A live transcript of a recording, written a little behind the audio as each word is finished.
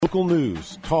Local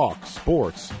news, talk,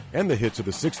 sports, and the hits of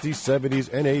the 60s,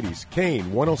 70s, and 80s. Kane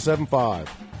 107.5.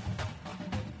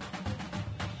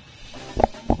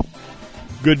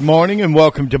 Good morning and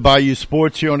welcome to Bayou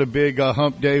Sports here on a big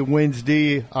hump day,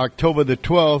 Wednesday, October the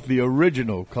 12th, the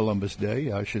original Columbus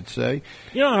Day, I should say.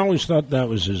 You know, I always thought that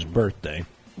was his birthday.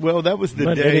 Well, that was the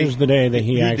but day. It is the day that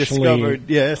he actually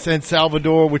discovered, San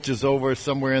Salvador, which is over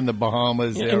somewhere in the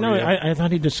Bahamas area. No, I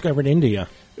thought he discovered India.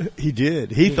 He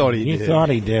did. He thought he did. He thought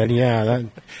he did, yeah.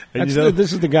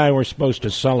 This is the guy we're supposed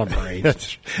to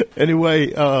celebrate.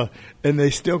 Anyway, and they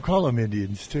still call them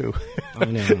Indians, too. I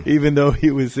know. Even though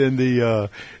he was in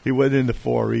he wasn't in the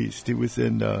Far East. He was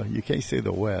in, you can't say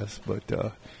the West,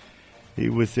 but he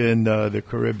was in the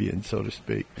Caribbean, so to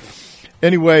speak.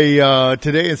 Anyway,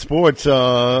 today in sports,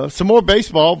 some more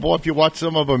baseball. Boy, if you watched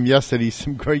some of them yesterday,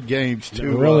 some great games,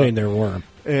 too. Really, there were.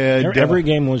 And every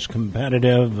game was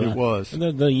competitive. It was.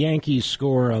 The Yankees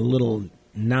score a little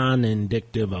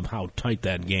non-indicative of how tight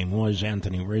that game was.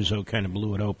 Anthony Rizzo kind of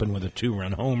blew it open with a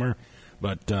 2-run homer.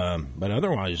 But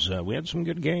otherwise, we had some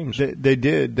good games. They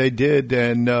did.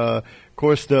 And, of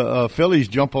course, the Phillies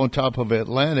jump on top of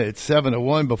Atlanta at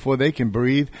 7-1 before they can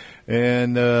breathe.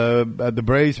 And the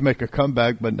Braves make a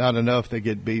comeback, but not enough. They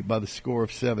get beat by the score of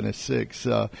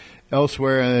 7-6.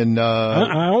 Elsewhere, and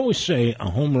I always say a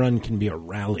home run can be a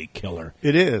rally killer.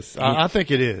 It is. I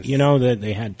think it is. You know that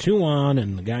they had 2 on,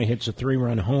 and the guy hits a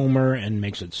 3-run homer and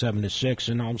makes it 7-6,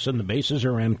 and all of a sudden the bases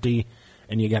are empty,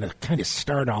 and you got to kind of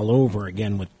start all over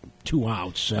again with 2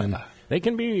 outs, and they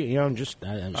can be, just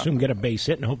assume get a base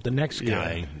hit and hope the next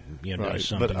guy does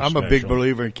something. But I'm special. a big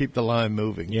believer in keep the line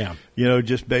moving. Yeah.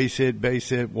 Just base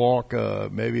hit, walk,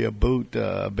 maybe a boot,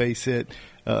 base hit.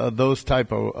 Those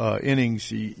type of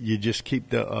innings, you just keep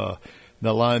the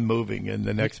line moving, and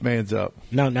the next man's up.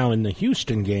 Now in the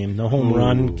Houston game, the home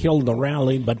run killed the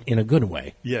rally, but in a good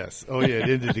way. Yes. Oh, yeah, it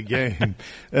ended the game.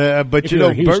 But,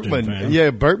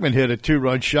 Berkman hit a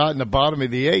 2-run shot in the bottom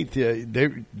of the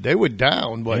 8th. They were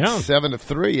down,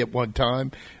 7-3 at one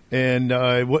time. And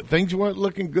things weren't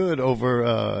looking good over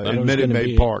in Minute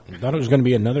Maid Park. I thought it was going to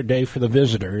be another day for the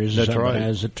visitors. That's right. But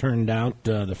as it turned out,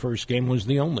 the first game was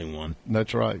the only one.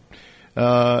 That's right.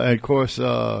 And, of course,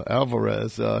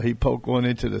 Alvarez, he poked one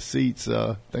into the seats.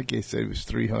 I think he said it was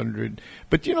 300.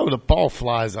 But, the ball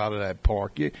flies out of that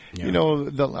park. I don't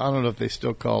know if they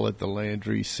still call it the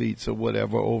Landry seats or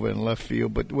whatever over in left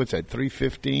field. But what's that,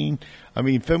 315? I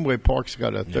mean, Fenway Park's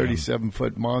got a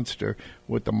 37-foot monster.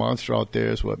 With the monster out there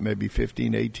is, maybe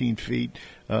 15, 18 feet.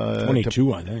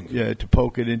 22, I think. Yeah, to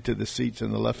poke it into the seats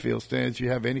in the left field stands. You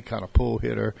have any kind of pull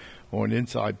hitter or an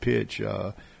inside pitch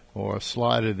or a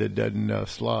slider that doesn't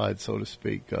slide, so to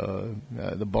speak.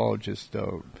 The ball just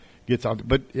gets out.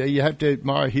 But you have to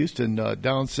admire Houston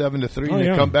down 7-3 and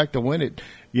they come back to win it.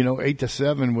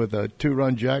 8-7 with a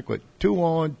 2-run jack with 2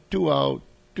 on, 2 out,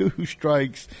 2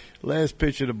 strikes. Last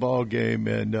pitch of the ball game,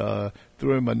 and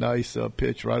threw him a nice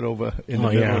pitch right over in the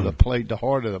middle of the plate, the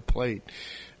heart of the plate.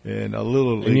 And a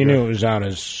little leaguer. And you knew it was out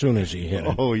as soon as he hit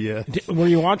it. Oh, yeah. Were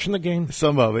you watching the game?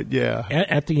 Some of it, yeah.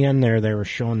 At the end there, they were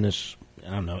showing this,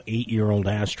 8-year-old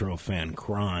Astro fan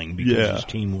crying because his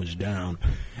team was down.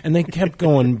 And they kept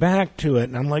going back to it,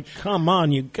 and I'm like, come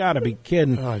on, you got to be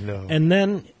kidding. I know. And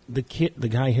then the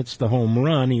guy hits the home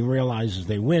run. He realizes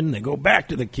they win. They go back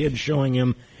to the kid, showing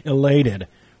him elated.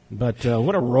 But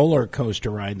what a roller coaster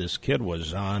ride this kid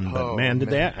was on. But, man,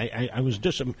 I was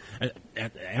just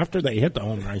after they hit the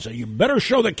home run, I said, you better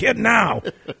show the kid now.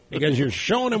 Because you're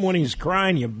showing him when he's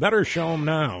crying. You better show him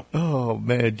now. Oh,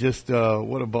 man, just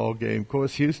what a ball game. Of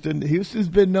course, Houston's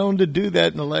been known to do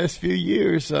that in the last few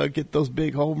years, get those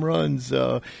big home runs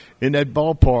in that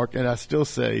ballpark. And I still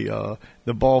say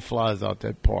the ball flies out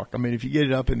that park. I mean, if you get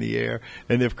it up in the air,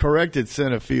 and they've corrected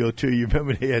center field, too. You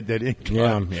remember they had that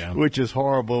incline, which is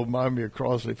horrible. Remind me of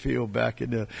Crossley Field back in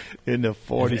the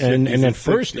 40s. And at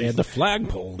first, they had the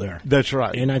flagpole there. That's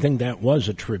right. And I think that was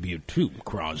a tribute to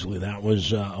Crossley. That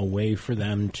was a way for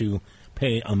them to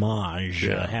pay homage,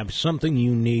 have something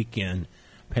unique, and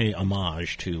pay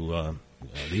homage to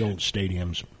the old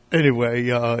stadiums. Anyway,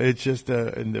 it's just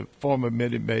in the former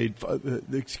Minute Maid,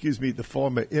 the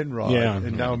former Enron,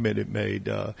 and now Minute Maid.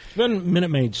 It's been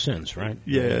Minute Maid since, right?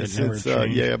 Yeah, since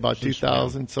about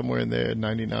 2000, somewhere in there,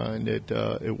 99.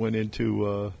 It went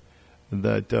into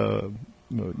that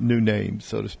new name,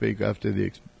 so to speak, after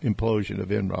the implosion of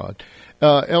Enron.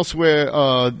 Elsewhere,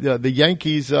 the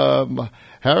Yankees,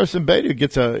 Harrison Bader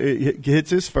hits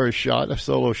his first shot, a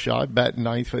solo shot, batting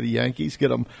ninth for the Yankees, get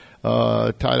them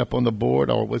tied up on the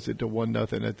board, or was it to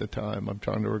 1-0 at the time? I'm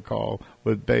trying to recall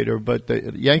with Bader, but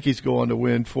the Yankees go on to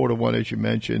win 4-1, as you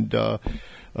mentioned.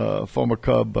 Former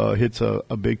Cub hits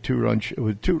a big two-run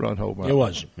home run. It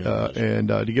was. And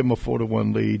to give them a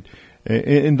 4-1 lead.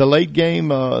 In the late game,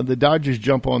 the Dodgers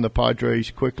jump on the Padres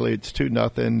quickly. It's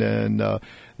 2-0, and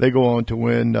they go on to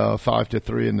win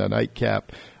 5-3 in the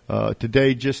nightcap.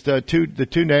 Today, just the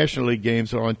two National League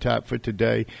games are on tap for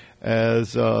today,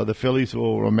 as the Phillies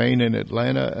will remain in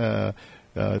Atlanta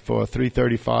for a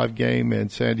 3:35 game,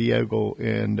 and San Diego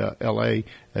and L.A.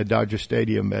 at Dodger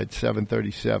Stadium at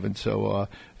 7:37. So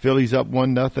Phillies up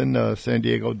 1-0, San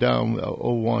Diego down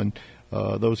 0-1.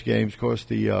 Those games, of course,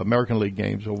 the American League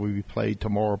games will be played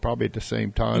tomorrow, probably at the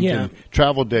same time. Yeah.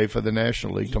 Travel day for the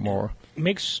National League tomorrow.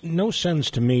 Makes no sense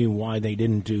to me why they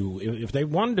didn't do, if they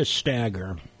wanted to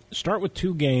stagger, start with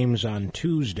 2 games on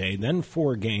Tuesday, then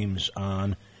 4 games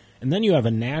on, and then you have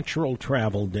a natural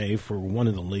travel day for one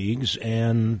of the leagues,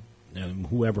 and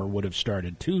whoever would have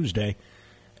started Tuesday.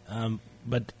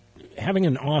 But having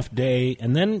an off day,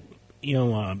 and then,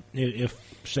 if,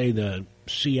 say, the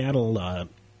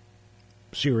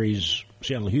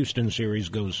Seattle-Houston series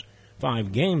goes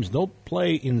 5 games, they'll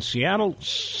play in Seattle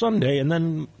Sunday and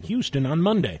then Houston on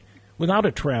Monday without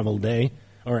a travel day,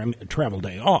 or a travel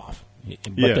day off,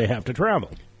 but they have to travel.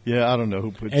 Yeah, I don't know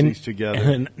who puts these together.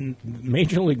 And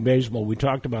Major League Baseball, we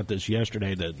talked about this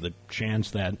yesterday, the chance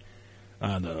that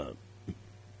the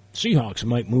Seahawks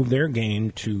might move their game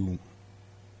to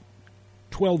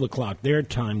 12 o'clock their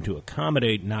time to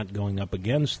accommodate not going up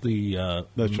against the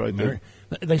That's right.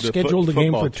 They scheduled the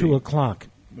game for 2 o'clock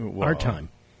wow. our time.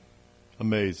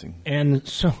 Amazing. And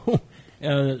so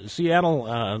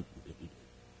Seattle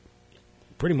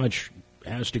pretty much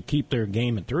has to keep their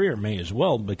game at 3, or may as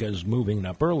well, because moving it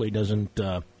up early doesn't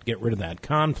get rid of that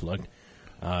conflict.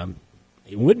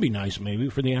 It would be nice maybe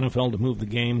for the NFL to move the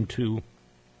game to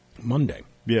Monday.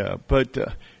 Yeah, but,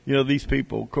 these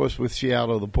people, of course, with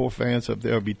Seattle, the poor fans up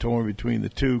there will be torn between the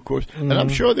two, of course. Mm-hmm. And I'm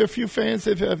sure there are a few fans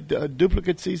that have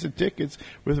duplicate season tickets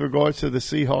with regards to the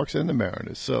Seahawks and the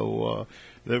Mariners. So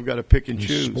they've got to pick and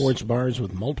choose. Sports bars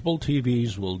with multiple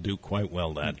TVs will do quite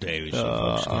well that day. So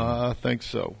I think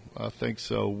so.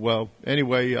 Well,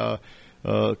 anyway,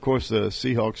 of course, the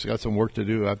Seahawks got some work to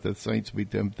do after the Saints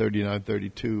beat them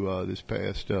 39-32 this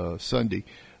past Sunday.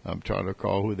 I'm trying to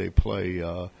recall who they play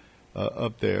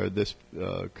up there this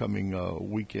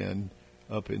coming weekend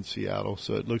up in Seattle.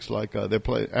 So it looks like they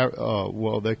play.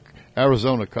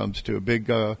 Arizona comes to a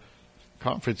big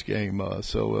conference game.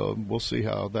 So we'll see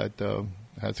how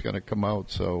that's going to come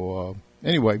out. So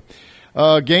anyway,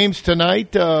 games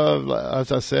tonight.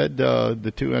 As I said,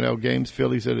 the 2 NL games: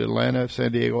 Phillies at Atlanta,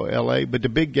 San Diego, L.A. But the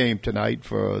big game tonight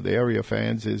for the area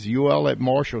fans is UL at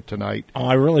Marshall tonight. Oh,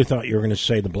 I really thought you were going to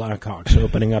say the Blackhawks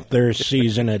opening up their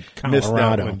season at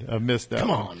Colorado. I missed that Come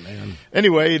one. on, man.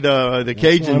 Anyway, the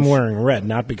Cajuns. I'm wearing red,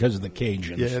 not because of the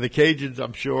Cajuns. Yeah, the Cajuns,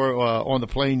 I'm sure, on the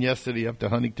plane yesterday up to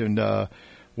Huntington,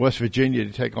 West Virginia,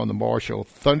 to take on the Marshall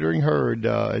Thundering Herd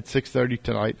at 6:30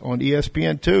 tonight on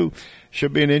ESPN2.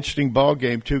 Should be an interesting ball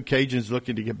game, too. Cajuns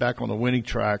looking to get back on the winning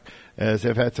track, as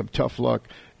they've had some tough luck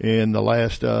in the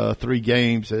last 3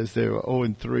 games, as they were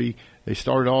 0-3. They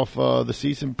started off the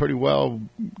season pretty well,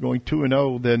 going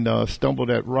 2-0, then stumbled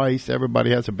at Rice.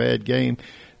 Everybody has a bad game.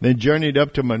 Then journeyed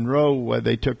up to Monroe, where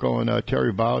they took on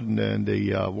Terry Bowden and the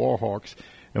Warhawks.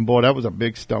 And, boy, that was a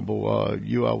big stumble.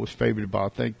 UL was favored by, I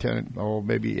think, 10 or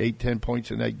maybe 8-10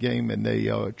 points in that game, and they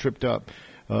tripped up.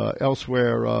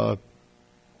 Elsewhere,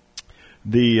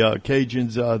 the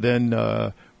Cajuns then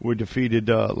were defeated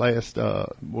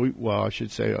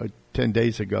 10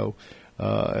 days ago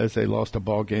as they lost a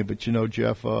ball game. But,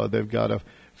 Jeff, they've got to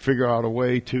figure out a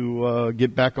way to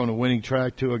get back on the winning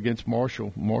track, too, against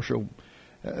Marshall. Marshall,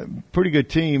 pretty good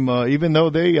team, even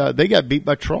though they got beat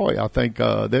by Troy, I think,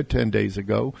 10 days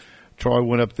ago. Troy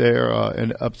went up there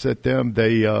and upset them.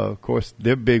 They, of course,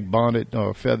 their big bonnet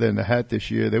or feather in the hat this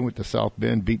year, they went to South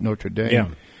Bend, beat Notre Dame. Yeah.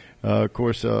 Of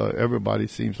course, everybody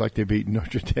seems like they're beating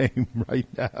Notre Dame right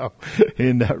now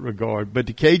in that regard. But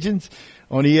the Cajuns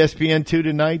on ESPN2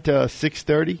 tonight,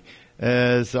 6:30,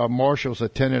 as Marshall's a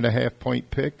 10.5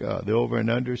 point pick. The over and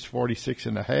under is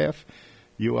 46.5.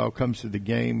 UL comes to the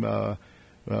game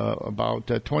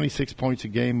about 26 points a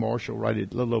game. Marshall right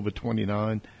at a little over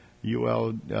 29.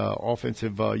 UL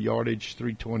offensive yardage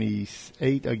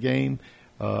 328 a game.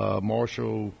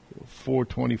 Marshall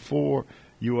 424.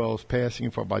 UL's passing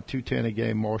for about 210 a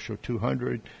game. Marshall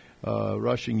 200.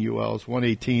 Rushing UL's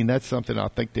 118. That's something I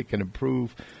think they can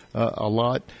improve a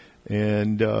lot.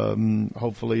 And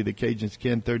hopefully the Cajuns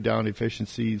can. Third down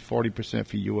efficiency, 40%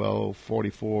 for UL,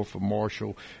 44 for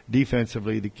Marshall.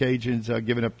 Defensively, the Cajuns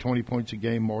giving up 20 points a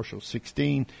game, Marshall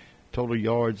 16. Total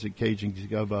yards, the Cajuns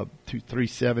give up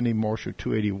 370, Marshall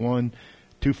 281.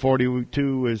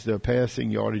 242 is the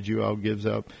passing yardage UL gives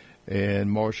up,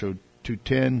 and Marshall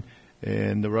 210.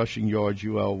 And the rushing yards,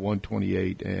 UL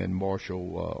 128, and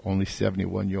Marshall only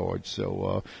 71 yards.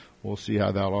 So we'll see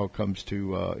how that all comes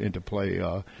into play.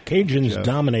 Cajuns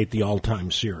dominate the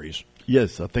all-time series.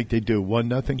 Yes, I think they do.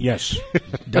 1-0. Yes,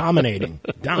 dominating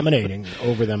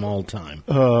over them all time.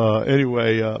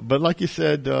 Anyway, but like you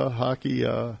said,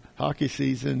 hockey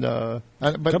season. But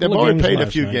they've already played a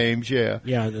few games. Yeah.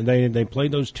 Yeah, they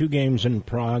played those 2 games in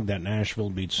Prague. That Nashville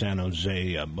beat San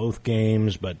Jose, both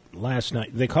games. But last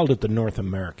night they called it the North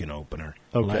American opener.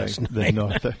 Okay. Last night.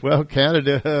 Well,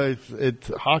 Canada. It's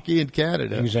hockey in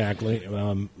Canada. Exactly.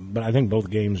 But I think both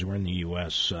games were in the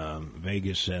U.S.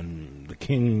 Vegas and the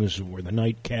Kings were the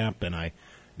nightcap, and I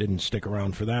didn't stick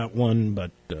around for that one, but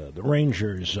the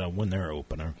Rangers won their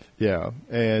opener. Yeah,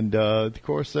 and of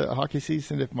course, hockey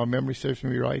season, if my memory serves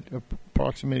me right,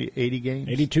 approximately 80 games.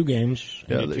 82 games.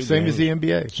 Yeah, 82 same games. as the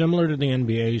NBA. Similar to the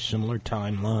NBA, similar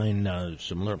timeline,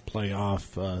 similar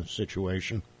playoff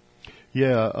situation.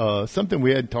 Yeah, something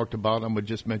we hadn't talked about, I'm going to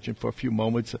just mention for a few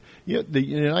moments. The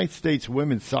United States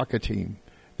women's soccer team,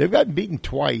 they've gotten beaten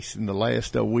twice in the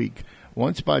last week.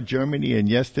 Once by Germany and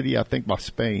yesterday, I think, by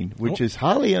Spain, which is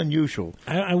highly unusual.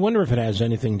 I wonder if it has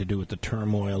anything to do with the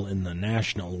turmoil in the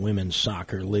National Women's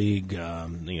Soccer League,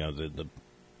 the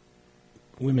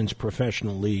Women's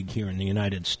Professional League here in the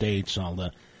United States, all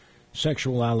the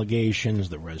sexual allegations,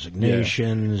 the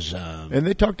resignations. Yeah. And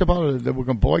they talked about it, that we're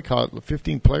going to boycott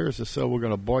 15 players or so. We're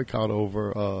going to boycott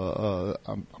over.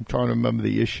 I'm trying to remember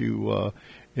the issue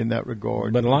in that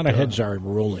regard. But a lot of heads are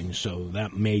rolling, so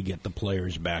that may get the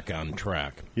players back on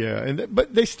track. Yeah,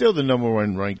 but they're still the number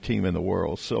 1 ranked team in the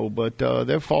world. So, but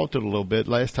they've faltered a little bit.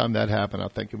 Last time that happened, I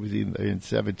think it was in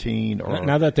 17 or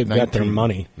now that they've 19. got their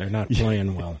money, they're not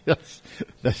playing well. Yes,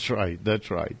 that's right.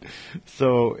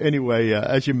 So anyway,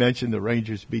 as you mentioned, the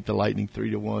Rangers beat the Lightning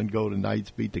 3-1. Golden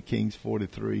Knights beat the Kings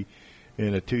 4-3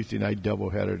 in a Tuesday night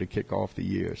doubleheader to kick off the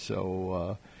year.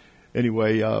 So.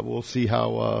 Anyway, we'll see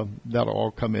how that'll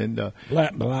all come in.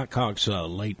 Blackhawks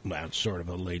sort of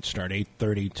a late start,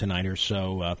 8:30 tonight or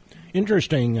so.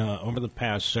 Interesting. Over the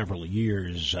past several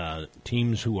years,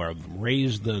 teams who have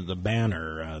raised the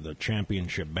banner, the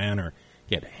championship banner,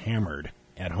 get hammered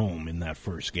at home in that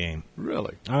first game.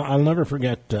 Really? I'll never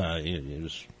forget. It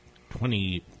was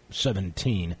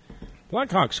 2017.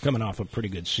 Blackhawks coming off a pretty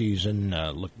good season.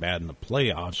 Looked bad in the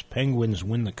playoffs. Penguins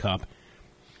win the cup.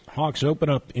 Hawks open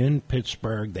up in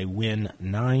Pittsburgh. They win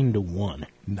 9-1.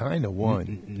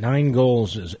 9-1. 9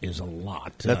 goals is a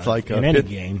lot. That's like in any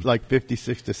game. Like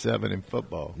 56-7 in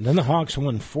football. Then the Hawks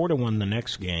won 4-1 the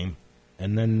next game,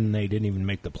 and then they didn't even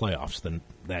make the playoffs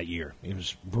that year. It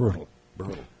was brutal.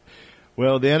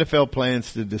 Well, the NFL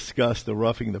plans to discuss the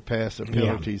roughing the passer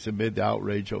penalties amid the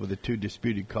outrage over the 2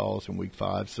 disputed calls in Week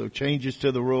 5. So changes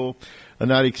to the rule are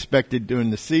not expected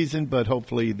during the season, but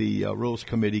hopefully the Rules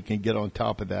Committee can get on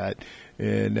top of that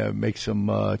and make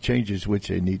some changes, which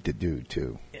they need to do,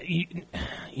 too.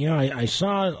 I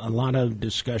saw a lot of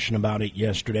discussion about it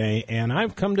yesterday, and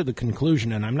I've come to the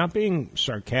conclusion, and I'm not being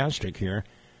sarcastic here,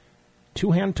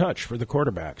 2-hand touch for the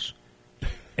quarterbacks.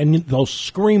 And they'll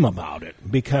scream about it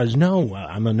because, no,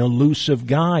 I'm an elusive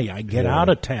guy. I get out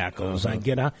of tackles. I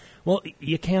get out. Well,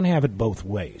 you can't have it both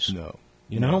ways. No.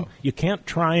 You know? You can't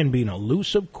try and be an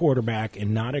elusive quarterback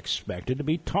and not expect it to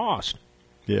be tossed.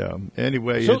 Yeah.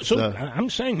 Anyway, so I'm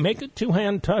saying make a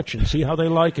 2-hand touch and see how they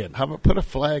like it. How about put a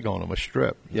flag on them, a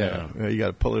strip? Yeah. You got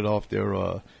to pull it off their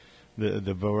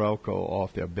the Velcro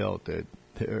off their belt, the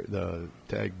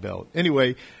tag belt.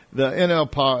 Anyway, the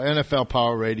NFL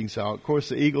power ratings out. Of course,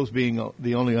 the Eagles being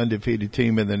the only undefeated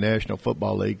team in the National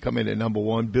Football League come in at number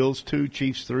 1. Bills 2,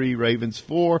 Chiefs 3, Ravens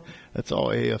 4. That's all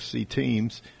AFC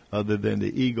teams other than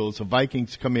the Eagles. The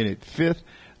Vikings come in at 5th.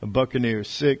 The Buccaneers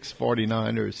 6th.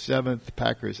 49ers 7th.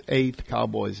 Packers 8th.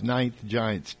 Cowboys 9th.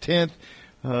 Giants 10th.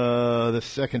 The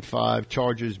second 5,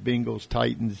 Chargers, Bengals,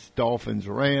 Titans, Dolphins,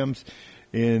 Rams.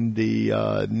 In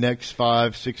the next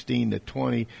 5,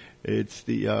 16-20, it's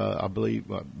the I believe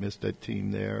I missed that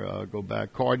team there. Go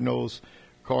back, Cardinals.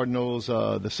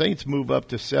 The Saints move up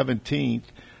to 17th.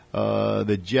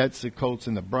 The Jets, the Colts,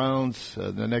 and the Browns.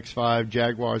 The next 5,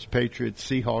 Jaguars, Patriots,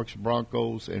 Seahawks,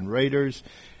 Broncos, and Raiders.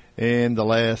 And the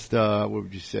last, what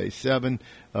would you say, 7,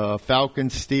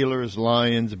 Falcons, Steelers,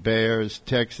 Lions, Bears,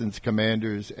 Texans,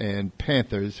 Commanders, and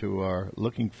Panthers, who are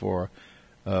looking for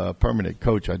a permanent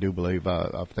coach, I do believe.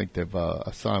 I think they've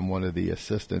assigned one of the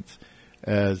assistants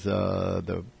as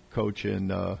the coach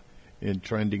in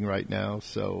trending right now.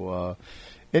 So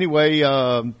anyway,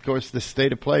 of course, the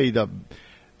state of play,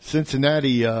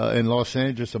 Cincinnati and Los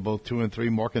Angeles are both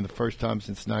 2-3, marking the first time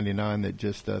since '99 that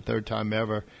just third time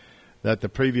ever that the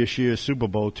previous year's Super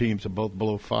Bowl teams are both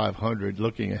below 500.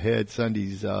 Looking ahead,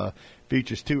 Sunday's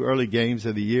features 2 early games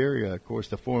of the year. Of course,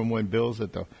 the 4-1 Bills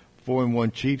at the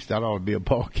 4-1 Chiefs. That ought to be a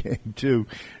ball game too.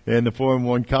 And the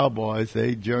 4-1 Cowboys,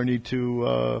 they journey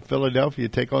to Philadelphia,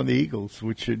 take on the Eagles,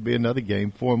 which should be another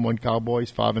game. 4-1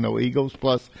 Cowboys, 5-0 Eagles,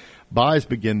 plus buys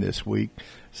begin this week.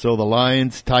 So the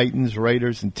Lions, Titans,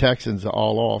 Raiders, and Texans are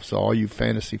all off. So all you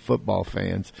fantasy football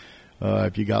fans,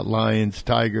 if you got Lions,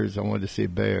 Tigers, I wanted to say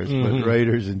Bears, but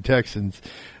Raiders and Texans.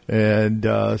 And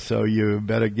so you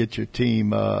better get your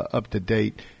team up to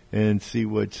date and see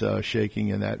what's shaking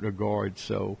in that regard.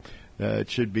 So it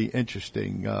should be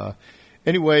interesting.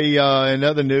 Anyway, in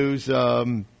other news,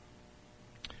 around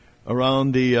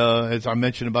the, as I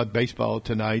mentioned about baseball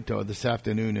tonight, or this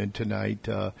afternoon and tonight,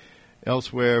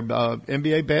 elsewhere,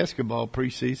 NBA basketball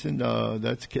preseason,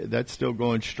 that's still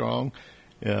going strong.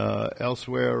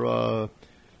 Elsewhere,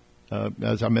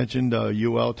 as I mentioned,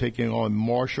 UL taking on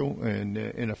Marshall, and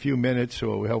in a few minutes,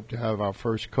 so we hope to have our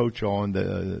first coach on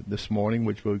this morning,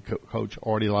 which will be Coach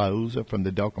Artie Lauza from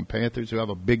the Delcom Panthers, who have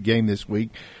a big game this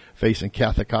week facing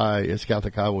Catholic High, as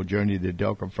Catholic High will journey to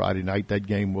Delcom Friday night. That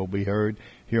game will be heard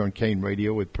here on Kane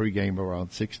Radio with pregame around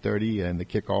 6:30 and the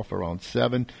kickoff around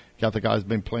 7. Catholic High has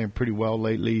been playing pretty well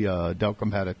lately.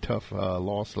 Delcom had a tough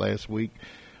loss last week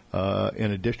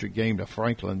in a district game to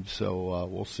Franklin, so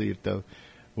we'll see if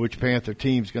which Panther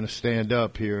team's going to stand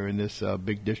up here in this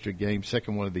big district game,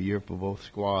 second one of the year for both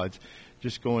squads.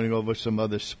 Just going over some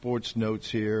other sports notes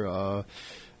here.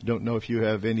 Don't know if you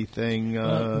have anything.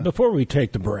 Before we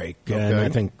take the break, okay. And I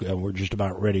think we're just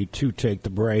about ready to take the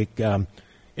break,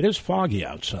 it is foggy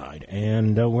outside,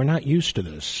 and we're not used to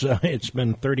this. It's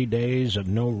been 30 days of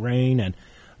no rain, and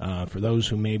for those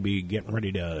who may be getting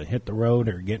ready to hit the road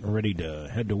or getting ready to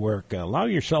head to work, allow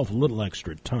yourself a little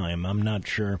extra time. I'm not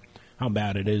sure how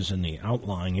bad it is in the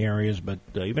outlying areas, but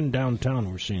even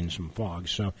downtown we're seeing some fog,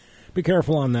 so be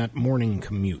careful on that morning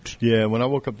commute. Yeah, when I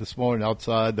woke up this morning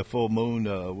outside, the full moon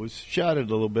was shadowed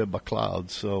a little bit by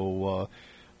clouds, so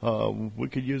we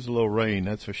could use a little rain,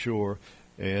 that's for sure.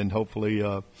 And hopefully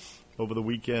over the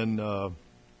weekend,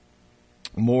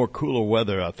 more cooler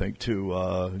weather, I think, too,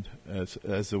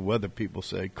 as the weather people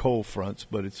say, cold fronts,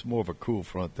 but it's more of a cool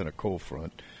front than a cold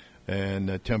front.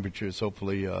 And temperatures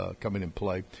hopefully coming in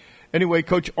play. Anyway,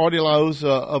 Coach Artie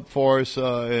Lauza up for us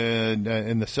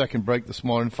in the second break this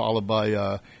morning, followed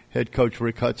by head coach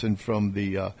Rick Hutson from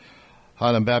the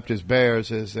Highland Baptist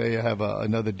Bears, as they have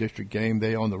another district game.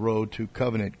 They on the road to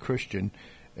Covenant Christian.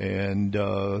 And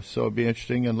so it'll be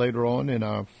interesting. And later on in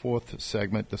our fourth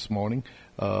segment this morning,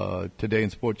 Today in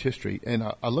Sports History. And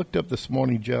I looked up this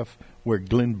morning, Jeff, where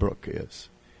Glenbrook is.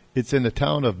 It's in the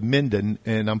town of Minden,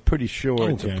 and I'm pretty sure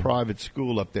it's a private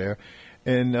school up there.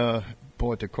 And,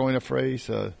 boy, to coin a phrase,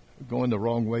 going the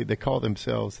wrong way, they call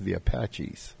themselves the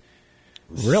Apaches.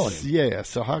 Really? Yeah,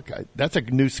 so that's a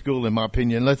new school in my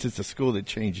opinion, unless it's a school that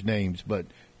changed names. But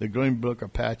the Glenbrook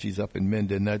Apaches up in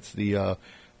Minden, that's I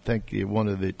think one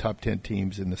of the top 10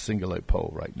 teams in the single A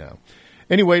poll right now.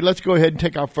 Anyway, let's go ahead and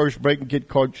take our first break and get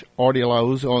Coach Artie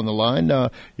Lauza on the line.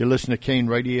 You're listening to Kane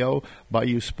Radio,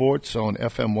 Bayou Sports on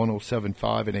FM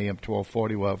 107.5 and AM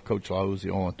 1240. We'll have Coach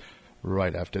Lauza on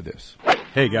right after this.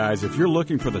 Hey guys, if you're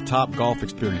looking for the top golf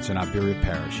experience in Iberia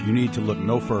Parish, you need to look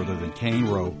no further than Kane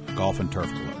Row Golf and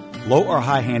Turf Club. Low or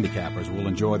high handicappers will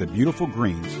enjoy the beautiful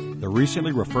greens, the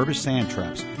recently refurbished sand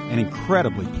traps, and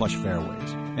incredibly plush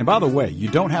fairways. And by the way, you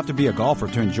don't have to be a golfer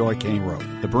to enjoy Kane Row.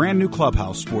 The brand new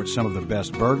clubhouse sports some of the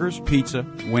best burgers, pizza,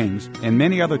 wings, and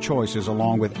many other choices,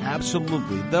 along with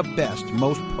absolutely the best,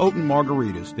 most potent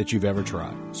margaritas that you've ever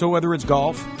tried. So whether it's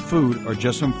golf, food, or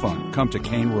just some fun, come to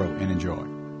Kane Row and enjoy.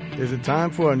 Is it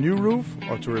time for a new roof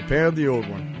or to repair the old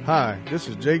one? Hi, this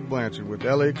is Jake Blanchard with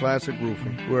LA Classic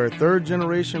Roofing. We're a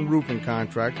third-generation roofing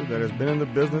contractor that has been in the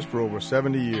business for over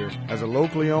 70 years. As a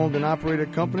locally owned and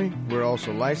operated company, we're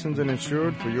also licensed and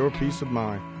insured for your peace of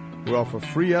mind. We offer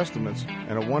free estimates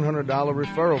and a $100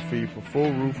 referral fee for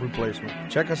full roof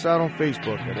replacement. Check us out on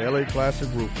Facebook at LA Classic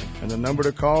Roofing, and the number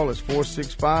to call is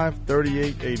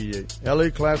 465-3888. LA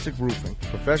Classic Roofing,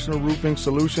 professional roofing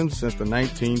solutions since the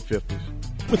 1950s.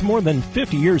 With more than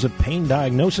 50 years of pain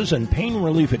diagnosis and pain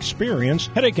relief experience,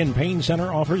 Headache and Pain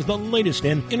Center offers the latest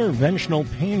in interventional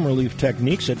pain relief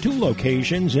techniques at 2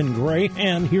 locations in Gray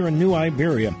and here in New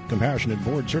Iberia. Compassionate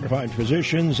board-certified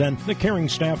physicians and the caring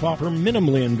staff offer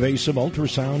minimally invasive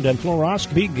ultrasound and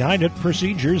fluoroscopy-guided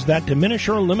procedures that diminish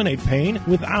or eliminate pain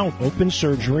without open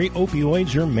surgery,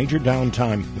 opioids, or major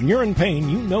downtime. When you're in pain,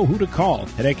 you know who to call.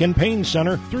 Headache and Pain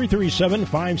Center,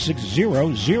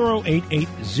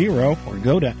 337-560-0880, or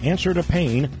go to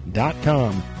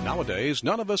answertopain.com. Nowadays,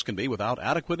 none of us can be without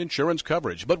adequate insurance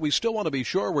coverage, but we still want to be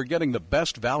sure we're getting the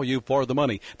best value for the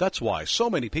money. That's why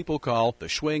so many people call the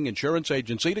Schwing Insurance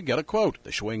Agency to get a quote. The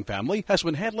Schwing family has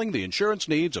been handling the insurance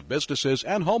needs of businesses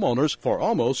and homeowners for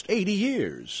almost 80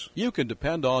 years. You can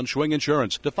depend on Schwing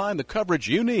Insurance to find the coverage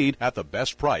you need at the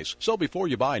best price. So before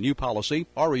you buy a new policy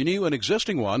or renew an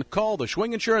existing one, call the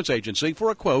Schwing Insurance Agency for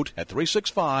a quote at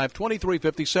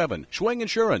 365-2357. Schwing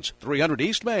Insurance, 300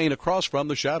 East Main, across from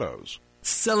the Shadows.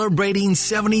 Celebrating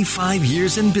 75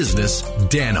 years in business,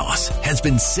 Danos has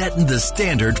been setting the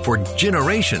standard for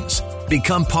generations.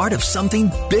 Become part of something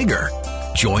bigger.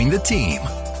 Join the team.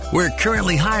 We're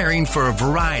currently hiring for a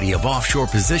variety of offshore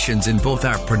positions in both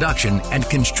our production and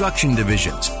construction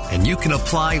divisions, and you can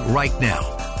apply right now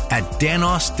at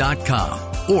danos.com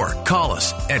or call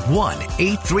us at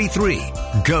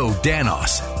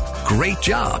 1-833-GO-DANOS. Great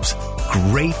jobs,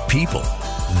 great people.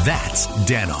 That's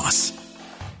Danos.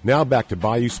 Now back to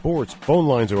Bayou Sports. Phone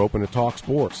lines are open to talk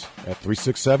sports at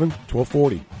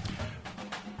 367-1240.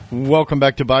 Welcome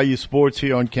back to Bayou Sports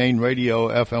here on Kane Radio,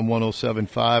 FM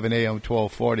 107.5 and AM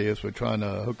 1240, as we're trying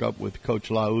to hook up with Coach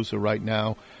Lauza right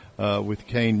now with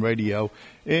Kane Radio.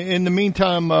 In the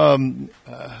meantime,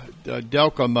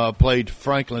 Delcom played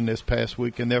Franklin this past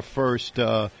week in their first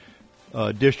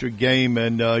district game,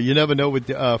 and you never know with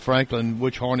Franklin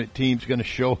which Hornet team's going to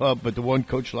show up, but the one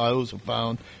Coach Lauza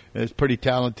found is pretty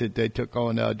talented. They took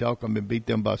on Delcom and beat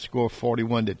them by a score of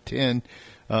 41-10.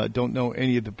 Don't know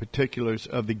any of the particulars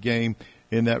of the game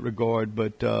in that regard,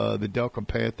 but the Delcom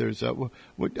Panthers were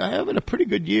having a pretty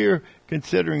good year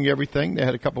considering everything. They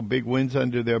had a couple big wins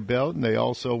under their belt, and they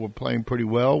also were playing pretty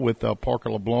well with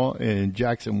Parker LeBlanc and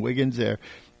Jackson Wiggins. They're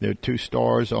 2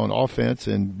 stars on offense,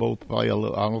 and both play a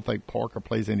little. I don't think Parker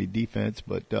plays any defense,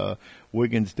 but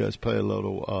Wiggins does play a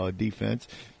little defense.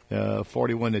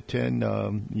 41-10,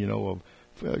 a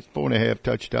 4.5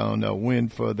 touchdown win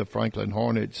for the Franklin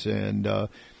Hornets. And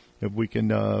if we can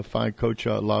find Coach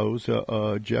Laus,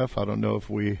 Jeff, I don't know if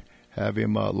we have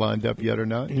him lined up yet or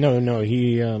not. No,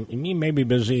 he may be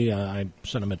busy. I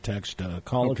sent him a text.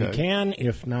 Call okay. if you can.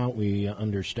 If not, we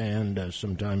understand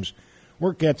sometimes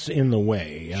work gets in the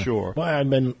way. Sure. But I've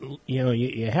been,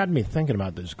 you had me thinking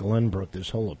about this Glenbrook, this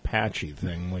whole Apache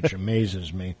thing, which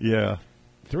amazes me. Yeah.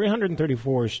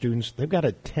 334 students, they've got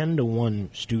a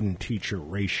 10-to-1 student-teacher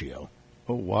ratio.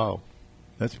 Oh, wow.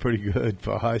 That's pretty good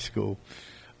for high school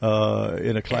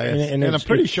in a class. And I'm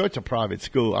pretty sure it's a private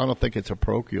school. I don't think it's a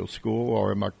parochial school,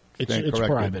 or am I staying corrected? It's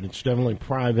private. It's definitely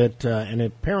private, and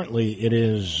apparently it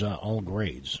is all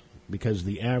grades because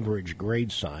the average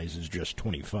grade size is just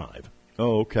 25.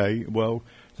 Oh, okay. Well,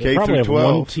 so K probably through 12.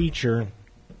 Have one teacher.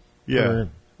 Yeah.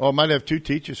 Or might have 2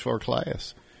 teachers for a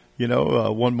class.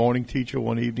 One morning teacher,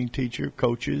 one evening teacher,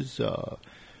 coaches.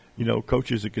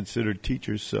 Coaches are considered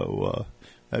teachers, so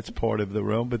that's part of the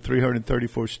realm. But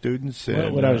 334 students.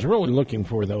 And, what I was really looking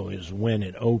for, though, is when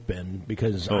it opened,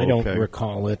 because I don't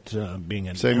recall it being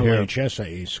an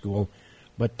LHSAA school.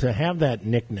 But to have that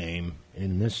nickname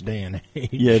in this day and age.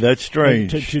 Yeah, that's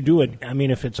strange. To do it, I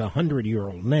mean, if it's a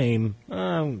 100-year-old name,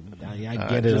 I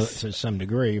get it to some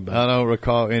degree. But I don't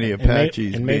recall any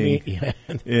Apaches being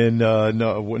in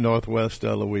northwest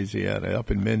Louisiana,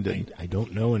 up in Minden. I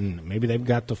don't know, and maybe they've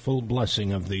got the full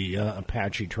blessing of the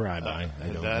Apache tribe. I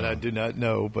don't know. I do not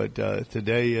know, but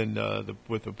today, and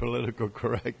with the political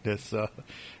correctness,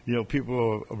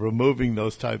 people are removing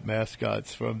those type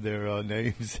mascots from their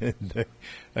names. And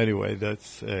anyway,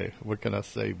 that's what can I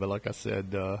say? But like I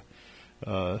said,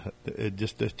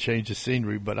 just to change the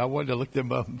scenery. But I wanted to look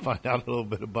them up and find out a little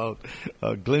bit about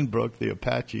Glenbrook, the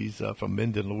Apaches from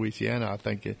Minden, Louisiana. I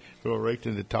think they were ranked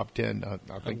in the top 10. I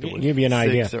think it was give you an 6th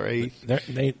idea. or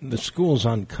 8th. The school's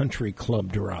on Country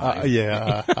Club Drive.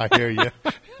 Yeah, I hear you.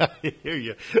 I hear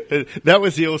you. That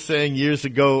was the old saying years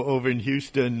ago over in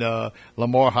Houston,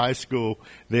 Lamar High School.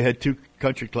 They had 2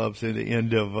 country clubs at the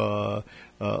end of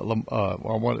I'm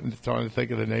trying to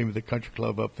think of the name of the country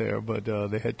club up there, but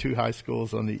they had 2 high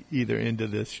schools on the either end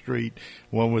of the street.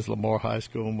 One was Lamar High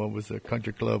School, and one was a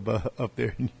country club up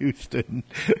there in Houston.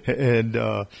 And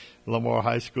Lamar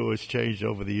High School has changed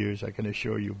over the years, I can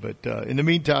assure you. But in the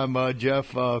meantime,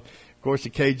 Jeff, Of course,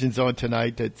 the Cajuns on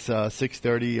tonight. It's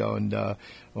 6:30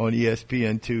 on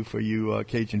ESPN2 for you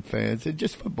Cajun fans and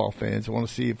just football fans. I want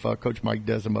to see if Coach Mike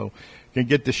Desimo can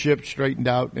get the ship straightened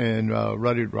out and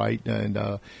run it right. And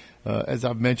as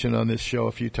I've mentioned on this show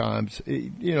a few times,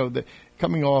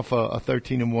 coming off a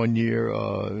 13-1 year,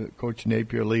 Coach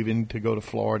Napier leaving to go to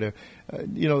Florida,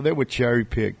 they were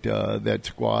cherry-picked, that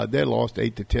squad. They lost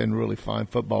 8 to 10 really fine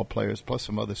football players, plus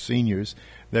some other seniors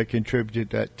that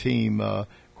contributed to that team. Of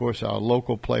course, our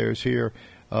local players here,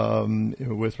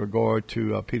 with regard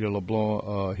to Peter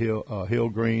LeBlanc, Hill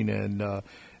Green,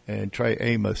 and Trey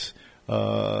Amos,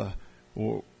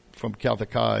 from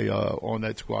Catholic High on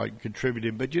that squad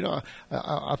contributed. But,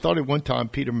 I thought at one time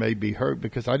Peter may be hurt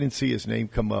because I didn't see his name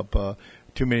come up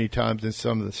too many times in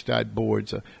some of the stat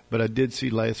boards. But I did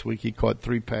see last week he caught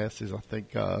 3 passes, I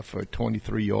think, for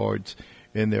 23 yards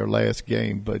in their last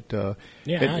game. But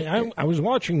I was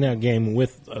watching that game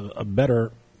with a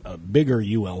bigger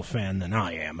UL fan than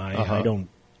I am. I don't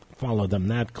follow them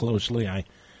that closely. I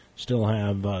still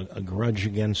have a grudge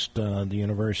against the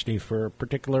university for a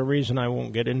particular reason I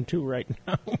won't get into right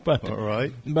now. But all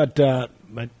right. But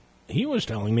he was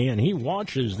telling me, and he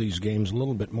watches these games a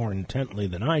little bit more intently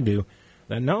than I do,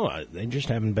 that no, they just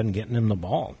haven't been getting him the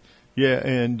ball. Yeah,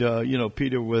 and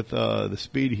Peter, with the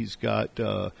speed he's got,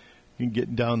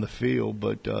 getting down the field,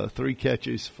 but 3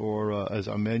 catches for, as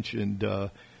I mentioned,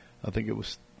 I think it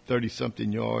was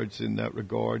 30-something yards in that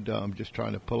regard. I'm just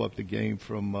trying to pull up the game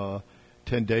from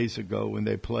 10 days ago when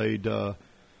they played on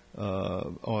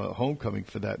homecoming,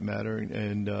 for that matter,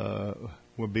 and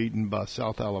were beaten by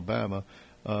South Alabama.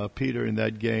 Peter in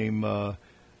that game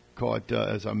caught,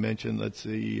 as I mentioned, let's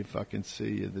see if I can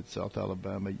see that South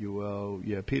Alabama UL.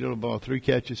 Yeah, Peter LeBlanc, 3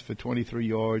 catches for 23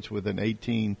 yards with an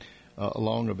 18, a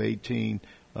long of 18.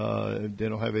 They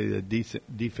don't have any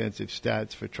decent defensive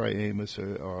stats for Trey Amos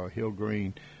or Hill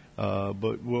Green.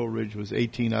 But Woolridge was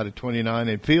 18 out of 29,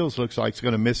 and Fields looks like he's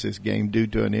going to miss this game due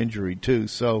to an injury, too.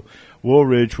 So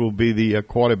Woolridge will be the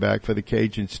quarterback for the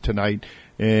Cajuns tonight.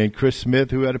 And Chris Smith,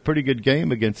 who had a pretty good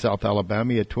game against South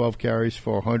Alabama, he had 12 carries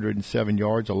for 107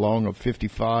 yards, a long of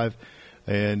 55.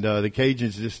 And the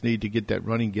Cajuns just need to get that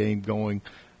running game going.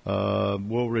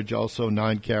 Woolridge also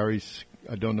 9 carries.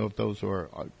 I don't know if those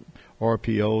are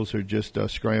RPOs or just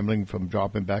scrambling from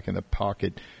dropping back in the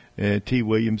pocket. And T.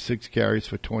 Williams, 6 carries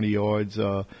for 20 yards.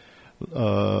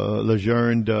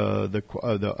 Lejeune,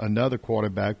 another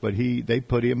quarterback, but they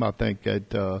put him, I think,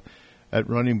 at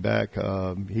running back.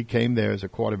 He came there as a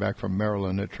quarterback from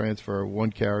Maryland, a transfer,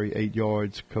 1 carry, 8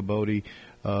 yards. Caboti,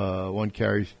 1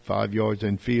 carry, 5 yards.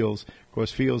 And Fields, of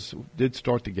course, Fields did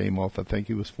start the game off. I think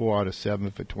he was 4 out of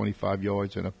 7 for 25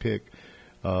 yards and a pick.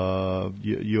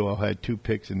 You all had 2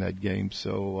 picks in that game,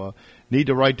 so need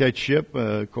to right that ship.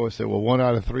 Of course, they were 1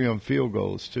 out of 3 on field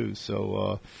goals too,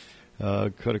 so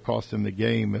could have cost them the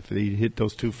game if he hit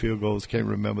those 2 field goals. Can't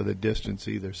remember the distance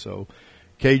either. So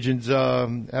Cajuns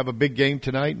have a big game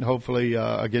tonight, and hopefully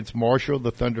against Marshall,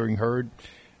 the Thundering Herd,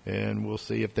 and we'll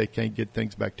see if they can't get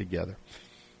things back together.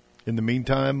 In the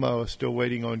meantime, still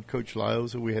waiting on Coach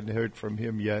Lioza. We hadn't heard from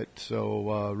him yet.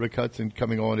 So Rick Hutson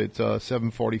coming on at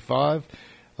 7:45.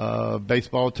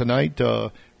 Baseball tonight.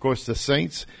 Of course, the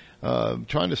Saints.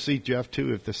 Trying to see, Jeff,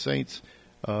 too, if the Saints,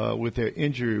 with their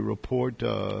injury report.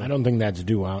 I don't think that's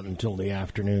due out until the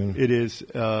afternoon. It is.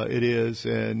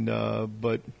 And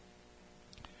but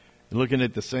looking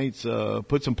at the Saints,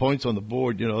 put some points on the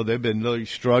board. They've been really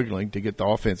struggling to get the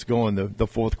offense going. The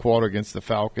fourth quarter against the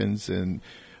Falcons, and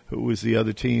who was the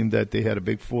other team that they had a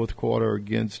big fourth quarter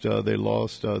against? They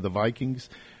lost the Vikings.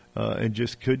 And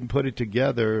just couldn't put it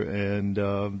together, and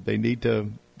they need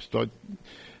to start.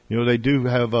 They do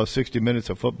have 60 minutes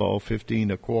of football,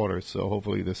 15 a quarter, so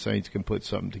hopefully the Saints can put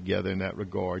something together in that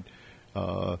regard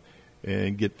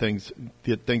and get things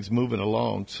moving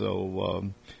along.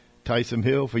 So Tyson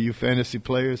Hill, for you fantasy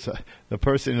players, the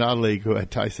person in our league who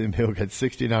had Tyson Hill got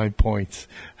 69 points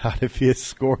out of his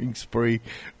scoring spree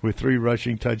with 3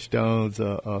 rushing touchdowns,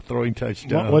 throwing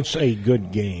touchdowns. What's a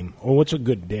good game, or what's a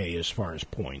good day as far as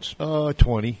points?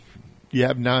 20. You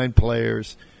have 9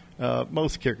 players.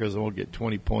 Most kickers won't get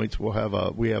 20 points. We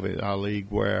have it in our league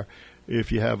where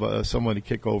if you have someone to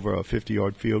kick over a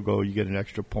 50-yard field goal, you get an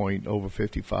extra point. Over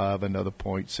 55, another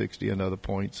point. 60, another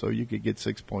point. So you could get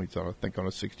 6 points, I think, on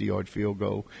a 60-yard field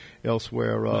goal.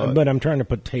 Elsewhere, but I'm trying to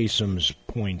put Taysom's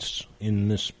points in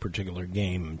this particular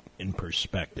game in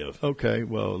perspective. Okay,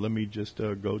 well, let me just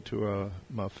go to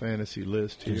my fantasy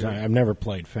list here. I've never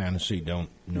played fantasy, don't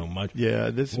know much.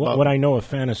 Yeah, this. What I know of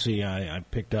fantasy, I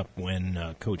picked up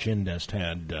when Coach Indest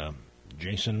had.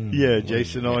 Jason. Yeah,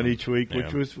 Jason on each week,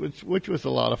 which was a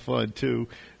lot of fun too,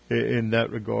 in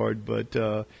that regard. But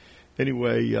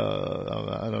Anyway,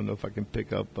 I don't know if I can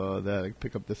pick up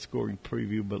the scoring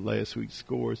preview, but last week's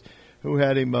scores. Who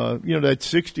had him? That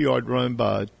 60-yard run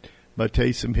by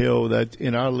Taysom Hill. That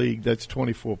in our league, that's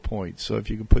 24 points. So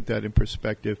if you can put that in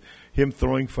perspective, him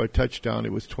throwing for a touchdown,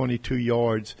 it was 22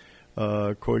 yards.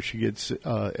 Of course, he gets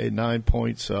 9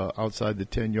 points outside the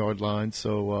 10-yard line.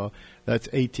 So that's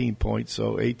 18 points.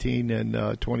 So 18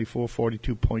 and 24,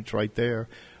 42 points right there.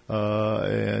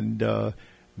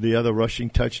 The other rushing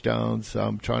touchdowns,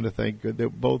 I'm trying to think,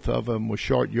 both of them were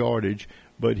short yardage,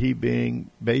 but he being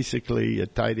basically a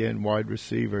tight end wide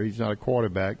receiver, he's not a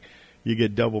quarterback, you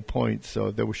get double points. So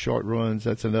if there were short runs,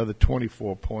 that's another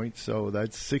 24 points. So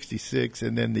that's 66.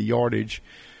 And then the yardage,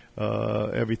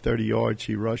 every 30 yards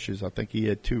he rushes. I think he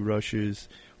had 2 rushes,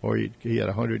 or he had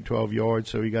 112 yards,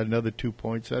 so he got another 2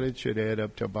 points. So it should add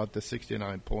up to about the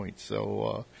 69 points.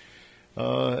 So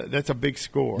that's a big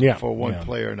score for one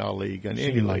player in our league, in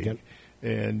any league. It.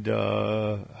 And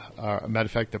matter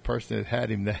of fact, the person that had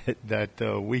him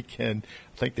that weekend,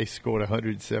 I think they scored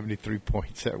 173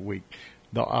 points that week.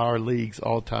 Our league's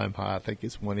all-time high, I think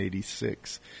it's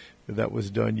 186. That was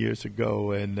done years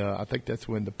ago, and I think that's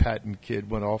when the Patton kid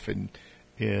went off in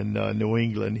New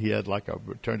England. He had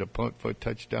returned a punt for a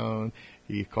touchdown.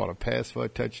 He caught a pass for a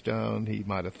touchdown. He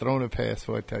might have thrown a pass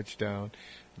for a touchdown.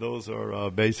 Those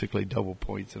are basically double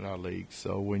points in our league.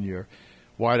 So when your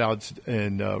wideouts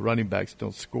and running backs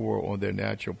don't score on their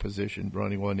natural position,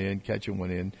 running one in, catching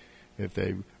one in, if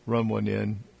they run one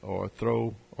in or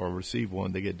throw or receive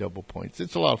one, they get double points.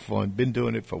 It's a lot of fun. Been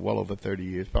doing it for well over 30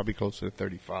 years, probably closer to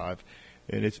 35.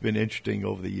 And it's been interesting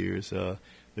over the years, the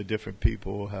different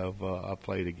people I've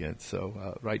played against.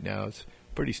 So right now it's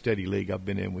a pretty steady league. I've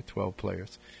been in with 12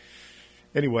 players.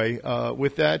 Anyway,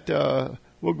 with that,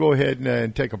 we'll go ahead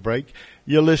and take a break.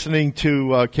 You're listening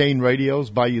to Kane Radio's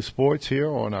Bayou Sports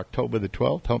here on October the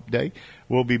 12th, Hump Day.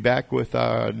 We'll be back with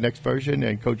our next version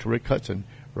and Coach Rick Hutson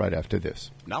right after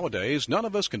this. Nowadays, none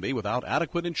of us can be without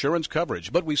adequate insurance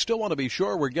coverage, but we still want to be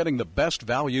sure we're getting the best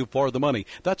value for the money.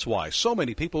 That's why so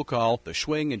many people call the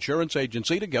Schwing Insurance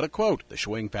Agency to get a quote. The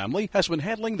Schwing family has been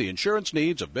handling the insurance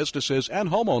needs of businesses and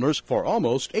homeowners for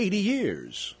almost 80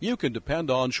 years. You can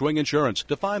depend on Schwing Insurance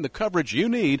to find the coverage you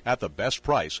need at the best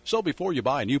price. So before you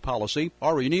buy a new policy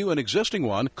or renew an existing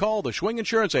one, call the Schwing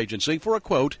Insurance Agency for a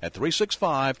quote at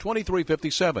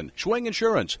 365-2357. Schwing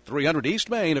Insurance, 300 East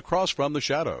Main, across from the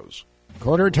Shadows.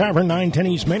 Quarter Tavern, 910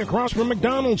 East Main, across from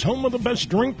McDonald's, home of the best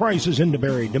drink prices in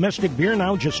DeBerry. Domestic beer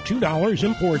now just $2.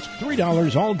 Imports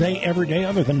 $3 all day, every day,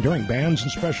 other than during bands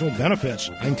and special benefits.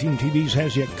 19 TVs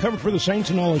has you covered for the Saints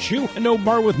and LSU, and no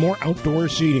bar with more outdoor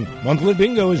seating. Monthly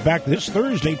Bingo is back this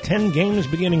Thursday. 10 games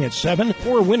beginning at 7.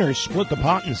 4 winners split the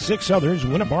pot, and 6 others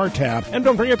win a bar tab. And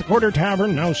don't forget the Quarter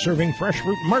Tavern, now serving fresh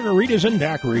fruit margaritas and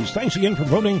daiquiris. Thanks again for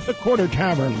voting the Quarter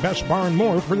Tavern best bar and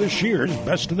more for this year's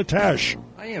Best of the Tash.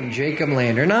 I am Jacob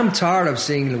Lander, and I'm tired of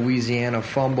seeing Louisiana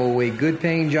fumble away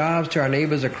good-paying jobs to our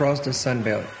neighbors across the Sun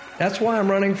Belt. That's why I'm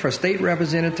running for state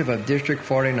representative of District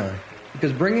 49,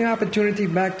 because bringing opportunity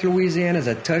back to Louisiana is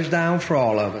a touchdown for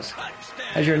all of us.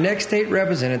 As your next state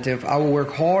representative, I will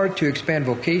work hard to expand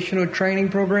vocational training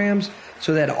programs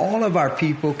so that all of our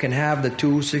people can have the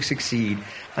tools to succeed.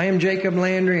 I am Jacob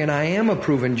Landry, and I am a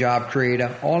proven job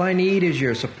creator. All I need is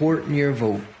your support and your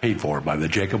vote. Paid for by the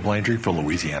Jacob Landry for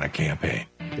Louisiana campaign.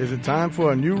 Is it time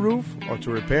for a new roof or to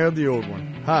repair the old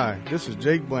one? Hi, this is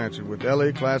Jake Blanchard with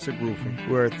LA Classic Roofing.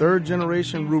 We're a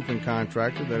third-generation roofing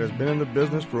contractor that has been in the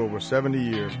business for over 70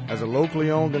 years. As a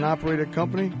locally owned and operated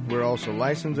company, we're also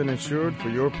licensed and insured for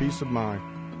your peace of mind.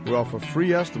 We offer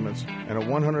free estimates and a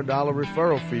 $100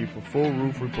 referral fee for full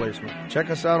roof replacement. Check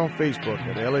us out on Facebook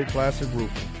at LA Classic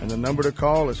Roofing, and the number to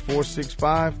call is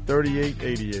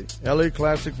 465-3888. LA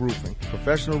Classic Roofing,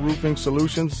 professional roofing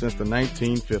solutions since the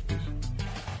 1950s.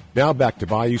 Now back to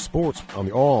Bayou Sports on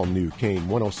the all-new Kane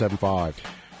 107.5.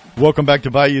 Welcome back to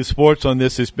Bayou Sports on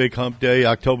this Big Hump Day,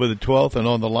 October the 12th. And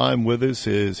on the line with us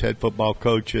is head football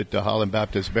coach at the Highland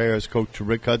Baptist Bears, Coach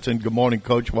Rick Hutson. Good morning,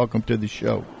 Coach. Welcome to the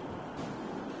show.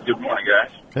 Good morning,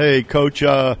 guys. Hey, Coach.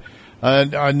 I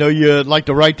know you like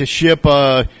to right the ship.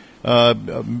 After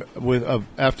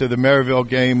the Maryville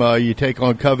game, you take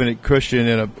on Covenant Christian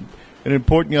in an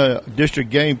important district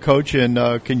game, Coach. And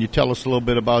can you tell us a little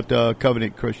bit about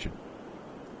Covenant Christian?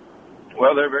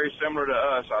 Well, they're very similar to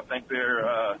us. I think they're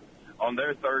on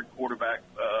their third quarterback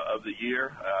of the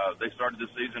year. They started the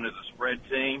season as a spread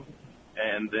team,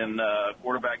 and then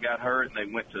quarterback got hurt, and they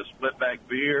went to split back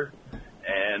veer,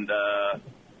 and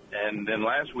then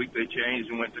last week they changed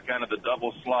and went to kind of the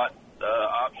double slot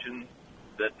option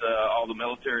that all the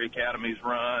military academies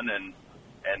run, and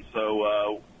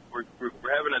so we're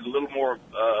having a little more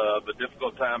of a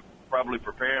difficult time probably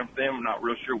preparing for them. I'm not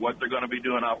real sure what they're going to be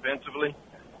doing offensively,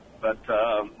 but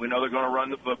we know they're going to run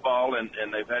the football, and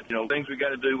they've had things we got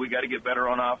to do. We got to get better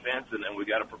on offense, and then we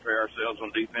got to prepare ourselves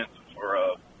on defense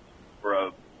for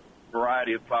a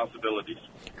variety of possibilities.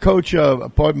 Coach,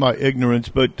 pardon my ignorance,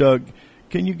 but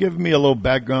can you give me a little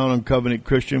background on Covenant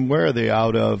Christian? Where are they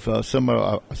out of? Some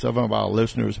of our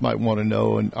listeners might want to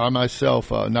know, and I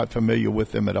myself not familiar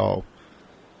with them at all.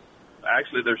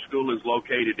 Actually, their school is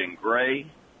located in Gray,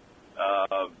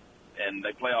 and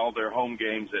they play all their home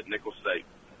games at Nicholls State.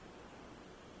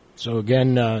 So,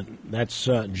 again, that's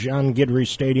John Guidry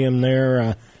Stadium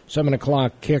there, 7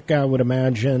 o'clock kick, I would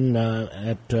imagine.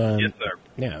 Yes, sir.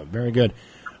 Yeah, very good.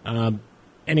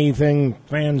 Anything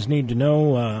fans need to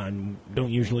know? I don't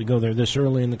usually go there this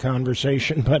early in the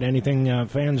conversation, but anything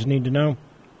fans need to know?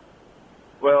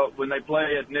 Well, when they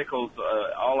play at Nicholls,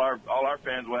 all our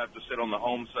fans will have to sit on the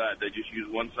home side. They just use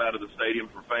one side of the stadium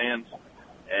for fans,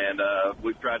 and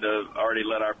we've tried to already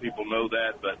let our people know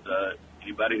that. But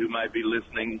anybody who might be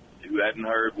listening who hadn't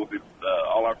heard, will be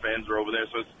all our fans are over there.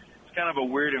 So it's kind of a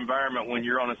weird environment when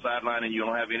you're on a sideline and you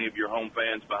don't have any of your home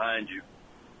fans behind you.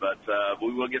 But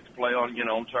we will get to play on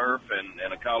on turf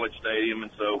and a college stadium,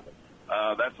 and so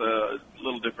that's a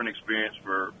little different experience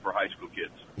for high school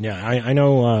kids. Yeah, I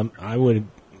know.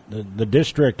 The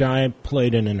district I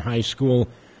played in high school,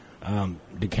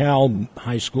 DeKalb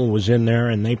High School was in there,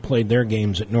 and they played their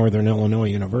games at Northern Illinois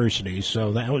University.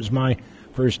 So that was my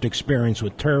first experience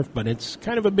with turf. But it's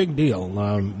kind of a big deal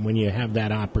when you have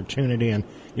that opportunity, and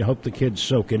you hope the kids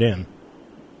soak it in.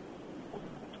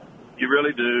 You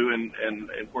really do, and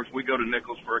of course we go to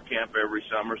Nicholls for a camp every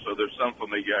summer, so there's some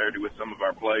familiarity with some of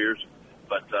our players.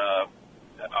 But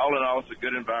all in all, it's a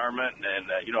good environment,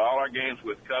 and all our games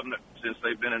with Covenant since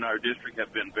they've been in our district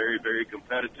have been very, very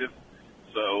competitive.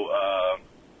 So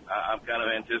I'm kind of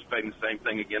anticipating the same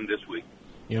thing again this week.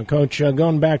 Coach,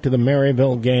 going back to the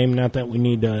Maryville game, not that we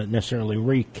need to necessarily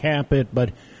recap it, but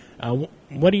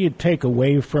what do you take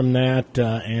away from that?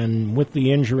 And with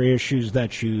the injury issues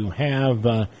that you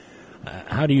have,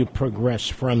 how do you progress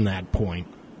from that point?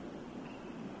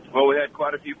 Well, we had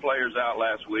quite a few players out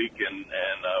last week, and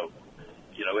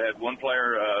we had one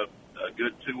player, a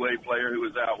good two-way player, who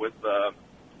was out with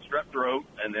strep throat,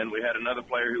 and then we had another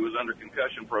player who was under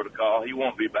concussion protocol. He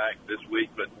won't be back this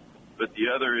week, but the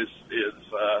other is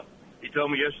he told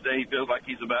me yesterday he feels like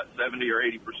he's about 70 or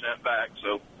 80% back.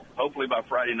 So hopefully by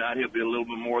Friday night he'll be a little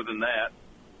bit more than that.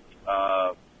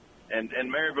 And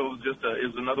Maryville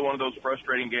is another one of those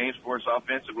frustrating games for us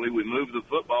offensively. We moved the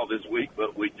football this week,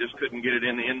 but we just couldn't get it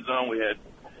in the end zone. We had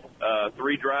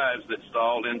 3 drives that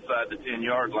stalled inside the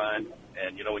 10-yard line.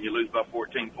 And, when you lose by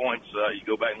 14 points, you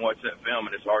go back and watch that film,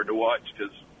 and it's hard to watch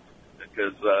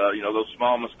because those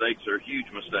small mistakes are huge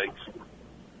mistakes.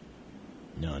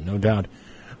 No doubt.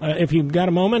 If you've got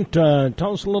a moment,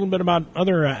 tell us a little bit about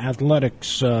other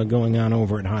athletics going on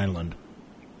over at Highland.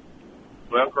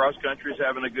 Well, cross country's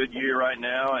having a good year right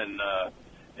now, and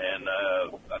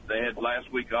they had last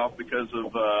week off because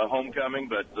of homecoming,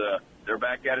 but they're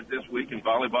back at it this week. And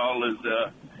volleyball is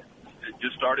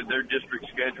just started their district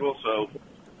schedule, so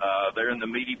they're in the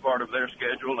meaty part of their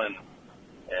schedule, and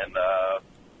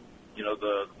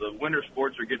the winter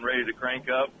sports are getting ready to crank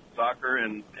up. Soccer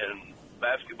and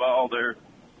basketball, their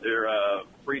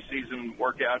preseason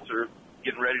workouts are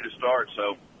getting ready to start,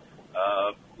 so.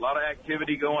 A lot of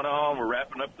activity going on. We're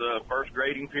wrapping up the first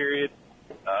grading period.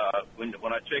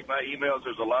 When I check my emails,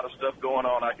 there's a lot of stuff going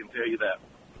on, I can tell you that.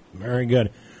 Very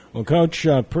good. Well, Coach,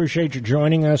 appreciate you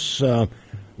joining us.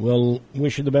 We'll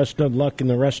wish you the best of luck in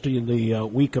the rest of the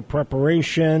week of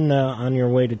preparation on your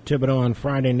way to Thibodaux on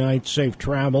Friday night. Safe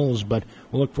travels, but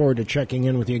we'll look forward to checking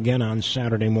in with you again on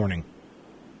Saturday morning.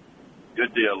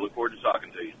 Good deal. Look forward to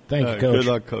talking to you. Thank you, Coach.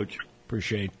 Good luck, Coach.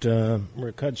 Appreciate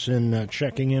Rick Hutson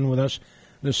checking in with us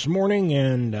this morning.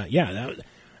 And, I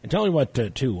tell you what,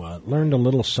 too, learned a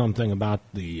little something about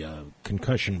the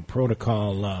concussion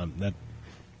protocol that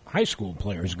high school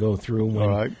players go through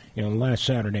when, last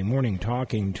Saturday morning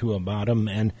talking to about them.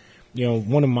 And,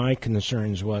 one of my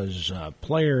concerns was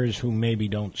players who maybe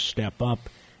don't step up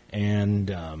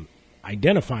and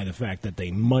identify the fact that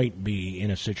they might be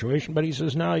in a situation. But he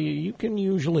says, no, you can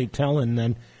usually tell, and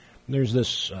then there's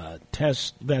this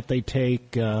test that they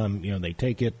take. They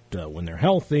take it when they're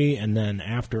healthy, and then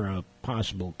after a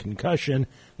possible concussion,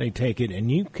 they take it,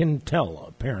 and you can tell,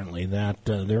 apparently, that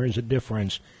there is a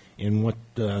difference in what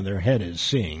their head is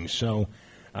seeing. So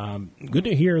Good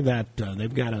to hear that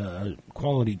they've got a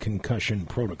quality concussion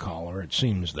protocol, or it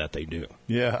seems that they do.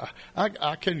 Yeah,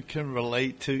 I can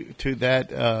relate to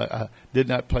that. I did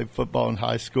not play football in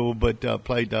high school, but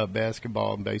played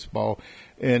basketball and baseball.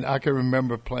 And I can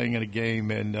remember playing in a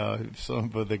game, and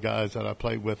some of the guys that I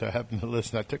played with, I happened to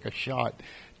listen. I took a shot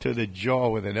to the jaw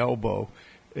with an elbow.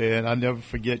 And I never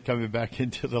forget coming back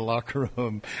into the locker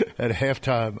room at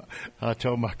halftime. I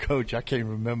told my coach, I can't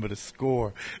remember the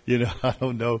score. I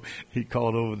don't know. He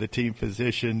called over the team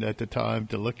physician at the time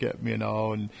to look at me and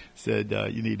all and said,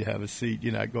 you need to have a seat.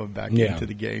 You're not going back into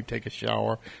the game. Take a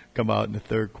shower, come out in the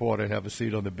third quarter and have a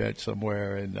seat on the bench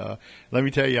somewhere. And let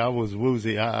me tell you, I was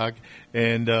woozy.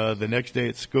 And the next day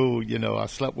at school, I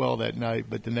slept well that night.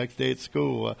 But the next day at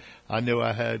school, I knew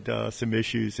I had some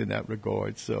issues in that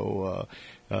regard. So,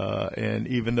 and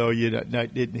even though you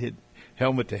didn't hit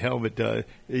helmet to helmet,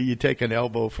 you take an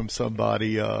elbow from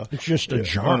somebody. It's just a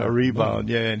jar. On a rebound,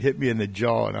 and hit me in the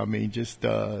jaw. And, I mean, just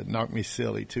knocked me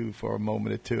silly, too, for a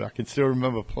moment or two. I can still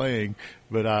remember playing,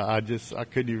 but I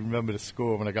couldn't even remember the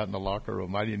score when I got in the locker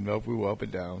room. I didn't know if we were up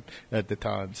and down at the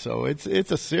time. So it's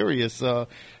a serious,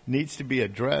 needs to be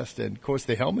addressed. And, of course,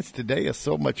 the helmets today are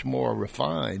so much more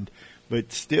refined,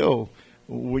 but still –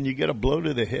 when you get a blow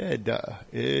to the head,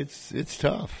 it's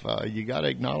tough. You got to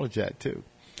acknowledge that too.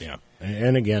 Yeah,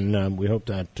 and again, we hope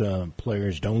that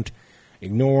players don't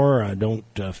ignore, don't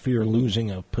fear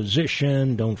losing a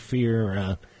position, don't fear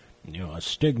a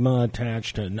stigma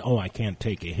attached to. Oh, I can't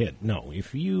take a hit. No,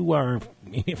 if you are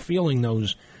feeling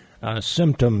those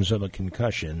symptoms of a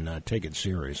concussion, take it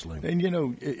seriously. And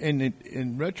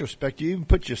in retrospect, you even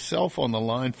put yourself on the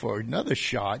line for another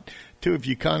shot. Too, if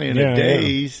you're kind of in a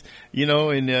daze,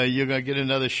 and you're going to get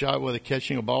another shot, whether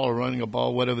catching a ball or running a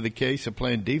ball, whatever the case, or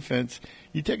playing defense,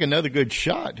 you take another good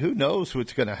shot. Who knows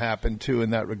what's going to happen, too,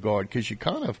 in that regard? Because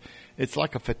it's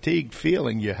like a fatigue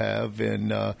feeling you have,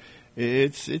 and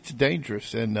it's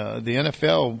dangerous. And the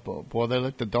NFL, boy, they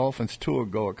let the Dolphins tour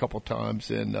go a couple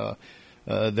times, and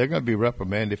they're going to be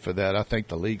reprimanded for that. I think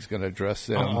the league's going to address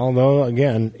them. Although,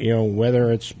 again,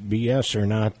 whether it's BS or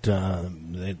not,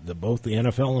 both the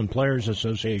NFL and Players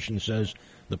Association says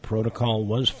the protocol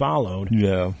was followed.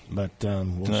 Yeah, but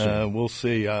we'll see. We'll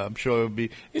see. I'm sure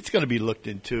it's going to be looked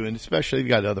into, and especially you've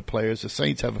got other players. The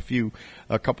Saints have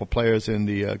a couple players in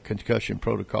the concussion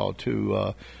protocol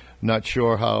too. Not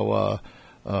sure how.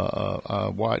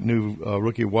 New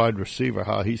rookie wide receiver,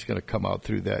 how he's going to come out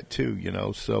through that too,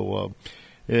 So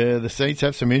the Saints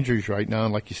have some injuries right now,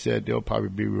 and like you said, they'll probably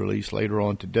be released later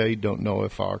on today. Don't know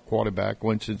if our quarterback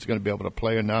Winston's going to be able to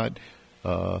play or not,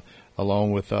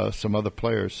 along with some other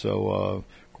players. So of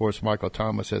course, Michael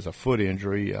Thomas has a foot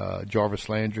injury. Jarvis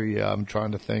Landry, I'm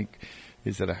trying to think,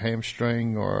 is it a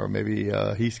hamstring or maybe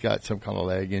he's got some kind of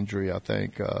leg injury? I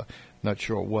think. Not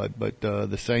sure what, but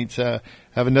the Saints have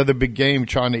another big game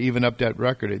trying to even up that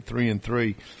record at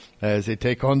 3-3 as they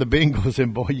take on the Bengals.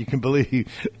 And, boy, you can believe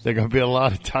there are going to be a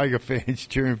lot of Tiger fans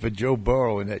cheering for Joe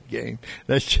Burrow in that game.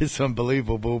 That's just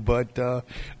unbelievable, but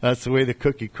that's the way the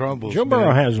cookie crumbles. Joe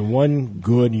Burrow has one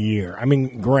good year. I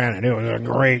mean, granted, it was a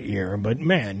great year, but,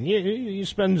 man, he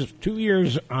spends 2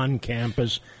 years on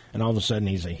campus, and all of a sudden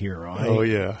he's a hero. Oh,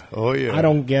 yeah. I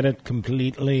don't get it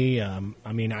completely.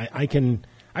 I mean,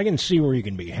 I can see where you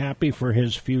can be happy for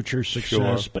his future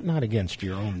success, but not against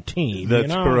your own team.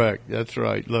 That's correct. That's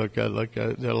right. Look, there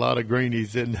are a lot of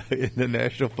greenies in the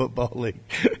National Football League,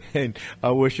 and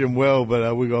I wish them well,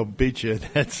 but we're going to beat you.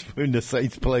 That's when the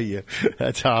Saints play you.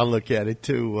 That's how I look at it,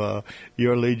 too.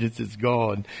 Your allegiance is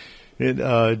gone. And,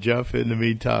 Jeff, in the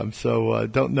meantime. So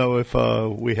don't know if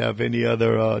we have any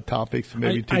other topics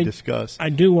maybe to discuss. I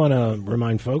do want to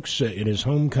remind folks it is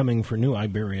homecoming for New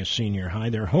Iberia Senior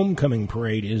High. Their homecoming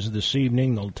parade is this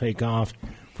evening. They'll take off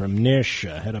from Nish,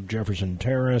 head up Jefferson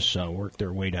Terrace, work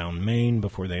their way down Main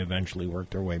before they eventually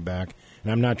work their way back.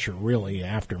 And I'm not sure really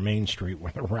after Main Street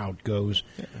where the route goes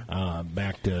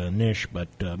back to Nish,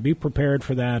 but be prepared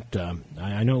for that.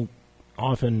 I know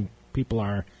often people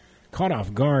are caught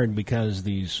off guard because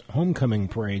these homecoming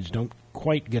parades don't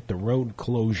quite get the road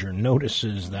closure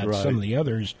notices that some of the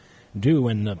others do,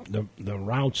 and the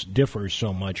routes differ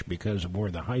so much because of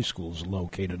where the high school is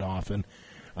located often.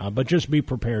 But just be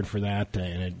prepared for that,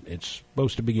 and it's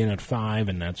supposed to begin at 5,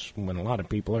 and that's when a lot of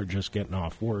people are just getting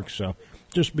off work. So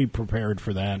just be prepared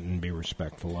for that and be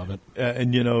respectful of it.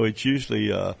 And, it's usually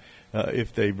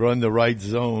if they run the right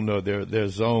zone or their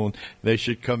zone, they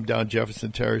should come down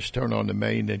Jefferson Terrace, turn on the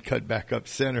main, and cut back up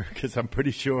center, because I'm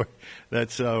pretty sure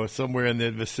that's somewhere in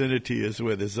the vicinity is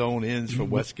where the zone ends for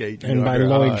Westgate. And by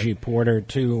Lloyd G. Porter,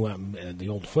 too, the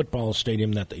old football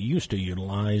stadium that they used to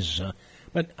utilize.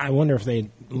 But I wonder if they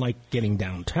like getting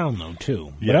downtown, though,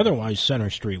 too. But otherwise, Center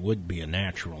Street would be a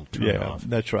natural turn-off. Yeah,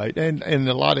 that's right. And in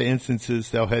a lot of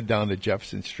instances, they'll head down to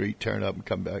Jefferson Street, turn up and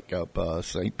come back up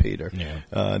St. Peter,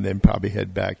 and then probably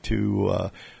head back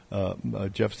to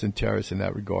Jefferson Terrace in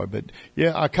that regard. But,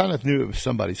 yeah, I kind of knew it was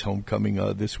somebody's homecoming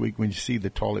this week when you see the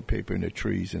toilet paper in the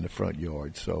trees in the front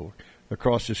yard. So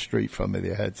across the street from it,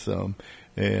 they had some,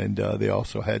 and they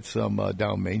also had some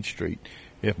down Main Street,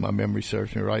 if my memory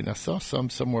serves me right. And I saw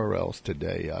some somewhere else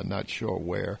today. I'm not sure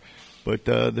where. But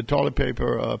the toilet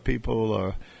paper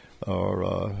people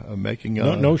are making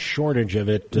no shortage of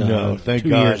it. No, thank 2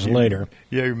 God. Years later.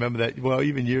 Yeah, you remember that? Well,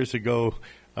 even years ago,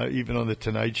 even on the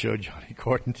Tonight Show, Johnny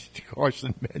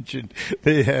Carson mentioned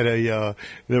they had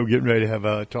they were getting ready to have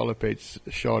a toilet paper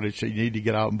shortage, so you need to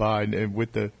get out and buy. And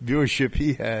with the viewership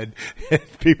he had,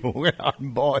 people went out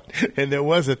and bought, and there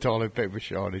was a toilet paper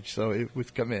shortage, so it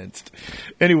was commenced.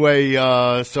 Anyway,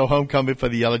 so homecoming for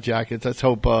the Yellow Jackets. Let's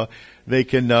hope they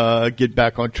can get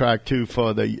back on track too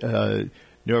for the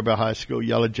Nuremberg High School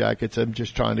Yellow Jackets. I'm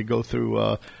just trying to go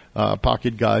through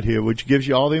pocket guide here, which gives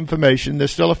you all the information.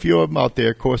 There's still a few of them out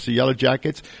there. Of course, the Yellow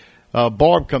Jackets.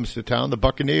 Barb comes to town, the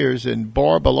Buccaneers, and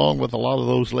Barb, along with a lot of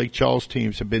those Lake Charles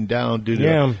teams, have been down due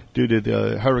to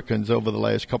the hurricanes over the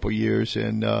last couple of years.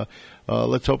 And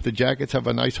let's hope the Jackets have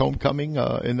a nice homecoming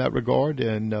in that regard,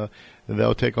 and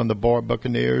they'll take on the Barb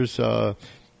Buccaneers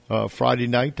Friday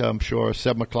night. I'm sure a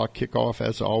 7 o'clock kickoff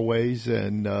as always,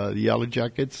 and the Yellow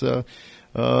Jackets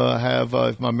have,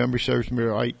 if my memory serves me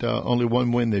right, only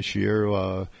one win this year,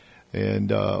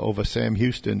 and over Sam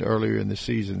Houston earlier in the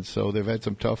season. So they've had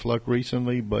some tough luck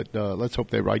recently, but let's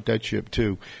hope they right that ship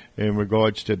too in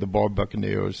regards to the Barb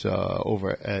Buccaneers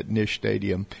over at Nish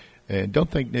Stadium. And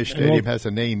don't think Nish Stadium has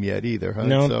a name yet either, huh?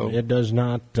 No, it does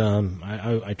not.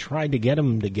 I tried to get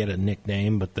them to get a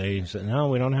nickname, but they said, no,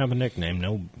 we don't have a nickname.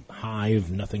 No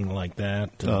Hive, nothing like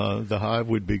that. The Hive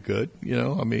would be good. You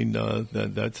know, I mean,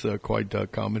 that's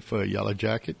quite common for a Yellow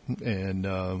Jacket. And,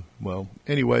 well,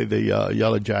 anyway, the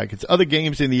Yellow Jackets. Other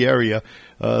games in the area,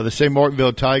 the St.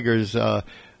 Martinville Tigers,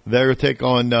 they'll take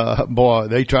on,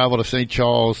 they travel to St.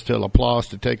 Charles, to LaPlace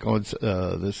to take on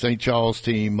the St. Charles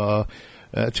team.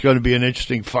 It's going to be an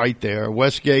interesting fight there.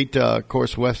 Westgate, of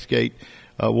course,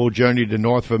 will journey to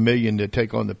North Vermilion to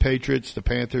take on the Patriots. The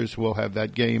Panthers will have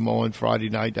that game on Friday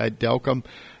night at Delcom.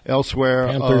 Elsewhere,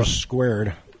 Panthers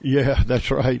squared. Yeah, that's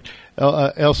right.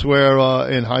 Elsewhere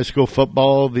in high school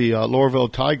football, the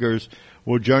Lorville Tigers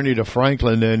will journey to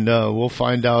Franklin, and we'll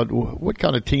find out what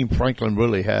kind of team Franklin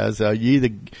really has. You either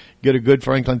get a good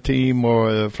Franklin team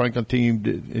or a Franklin team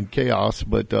in chaos.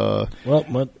 But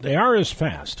they are as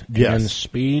fast. Yes. And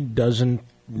speed doesn't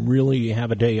really have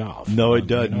a day off. No, it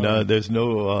doesn't. There's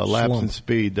no lapse in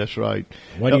speed. That's right.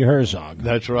 Woody Herzog.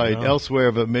 That's right.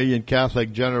 Elsewhere, Vermilion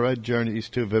Catholic Generate journeys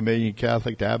to Vermilion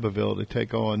Catholic to Abbeville to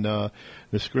take on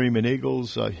the Screaming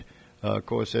Eagles. Of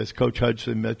course, as Coach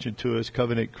Hutson mentioned to us,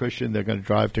 Covenant Christian, they're going to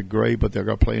drive to Gray, but they're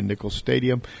going to play in Nichols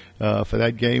Stadium for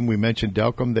that game. We mentioned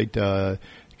Delcom. They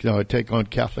take on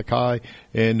Catholic High.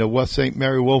 And the West St.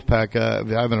 Mary Wolfpack,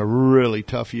 having a really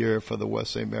tough year for the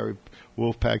West St. Mary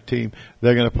Wolfpack team.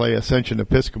 They're going to play Ascension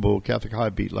Episcopal. Catholic High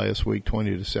beat last week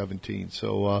 20-17.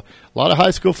 So a lot of high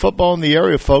school football in the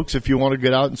area, folks. If you want to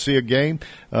get out and see a game,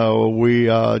 we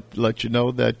let you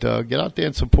know that get out there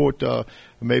and support.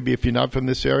 Maybe if you're not from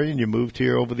this area and you moved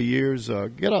here over the years,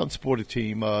 get out and support a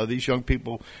team. These young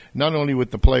people, not only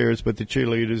with the players, but the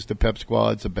cheerleaders, the pep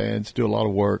squads, the bands, do a lot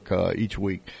of work each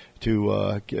week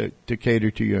to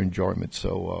cater to your enjoyment.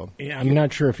 So I'm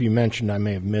not sure if you mentioned, I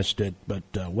may have missed it, but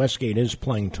Westgate is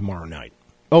playing tomorrow night.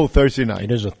 Oh, Thursday night.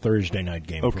 It is a Thursday night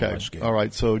game for Westgate. All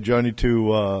right. So journey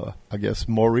to, I guess,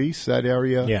 Maurice, that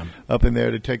area, up in there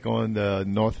to take on the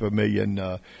North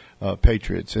Vermilion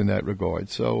Patriots in that regard.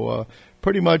 So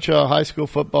pretty much high school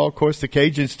football. Of course, the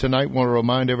Cajuns tonight want to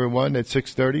remind everyone at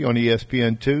 6:30 on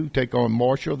ESPN2 take on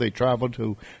Marshall. They travel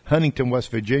to Huntington, West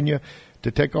Virginia,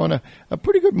 to take on a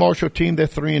pretty good Marshall team. They're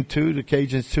 3-2. The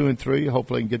Cajuns 2-3.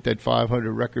 Hopefully, they can get that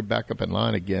 500 record back up in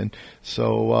line again.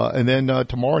 So, and then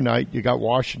tomorrow night you got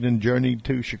Washington journey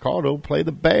to Chicago, play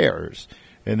the Bears,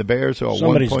 and the Bears are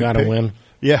somebody's got to win.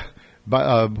 Yeah,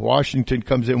 but Washington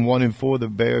comes in 1-4. The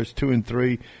Bears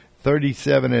 2-3.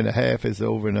 37.5 is the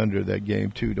over and under that game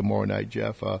too tomorrow night,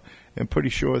 Jeff. I'm pretty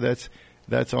sure that's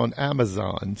on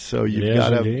Amazon. So you've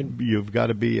got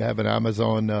to have an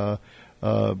Amazon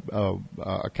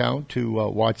account to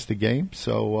watch the game.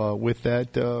 So with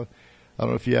that, I don't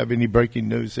know if you have any breaking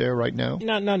news there right now.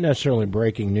 Not necessarily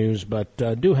breaking news, but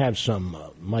do have some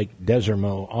Mike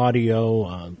Desormeaux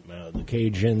audio. The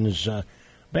Cajuns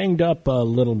banged up a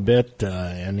little bit,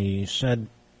 and he said,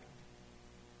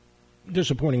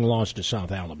 disappointing loss to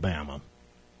South Alabama.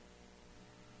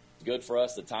 Good for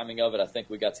us, the timing of it. I think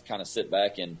we got to kind of sit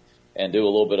back and do a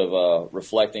little bit of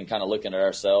reflecting, kind of looking at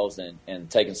ourselves and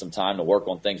taking some time to work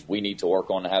on things we need to work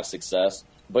on to have success.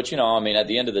 But, at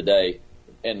the end of the day,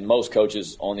 and most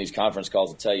coaches on these conference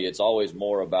calls will tell you, it's always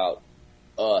more about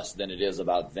us than it is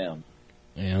about them.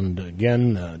 And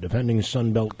again, defending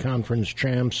Sun Belt Conference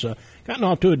champs, gotten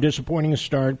off to a disappointing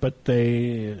start, but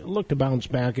they look to bounce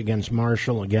back against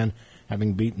Marshall again,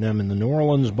 having beaten them in the New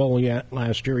Orleans Bowl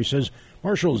last year. He says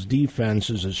Marshall's defense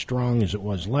is as strong as it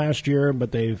was last year,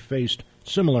 but they've faced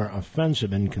similar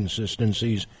offensive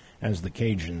inconsistencies as the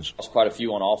Cajuns. There's quite a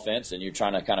few on offense, and you're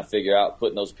trying to kind of figure out,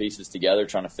 putting those pieces together,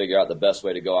 trying to figure out the best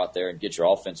way to go out there and get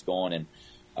your offense going. And,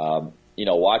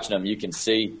 watching them, you can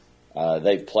see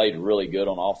they've played really good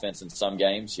on offense in some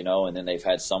games, and then they've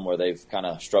had some where they've kind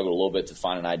of struggled a little bit to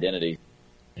find an identity.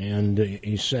 And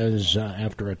he says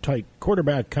after a tight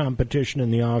quarterback competition in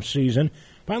the offseason,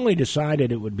 finally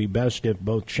decided it would be best if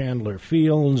both Chandler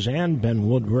Fields and Ben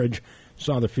Woodridge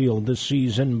saw the field this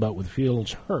season, but with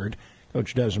Fields hurt,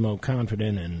 Coach Desormeaux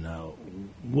confident in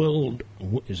Woodridge,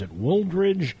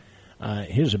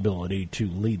 his ability to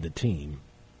lead the team.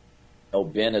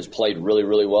 Ben has played really,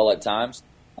 really well at times.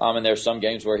 And there's some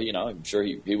games where I'm sure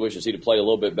he wishes he'd have played a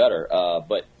little bit better.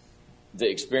 But the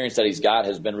experience that he's got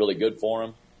has been really good for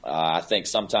him. I think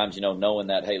sometimes, knowing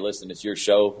that, hey, listen, it's your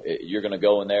show. You're going to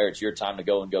go in there. It's your time to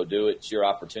go and go do it. It's your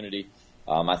opportunity.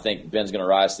 I think Ben's going to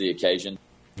rise to the occasion.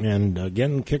 And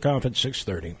again, kickoff at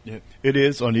 6:30. Yeah, it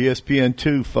is on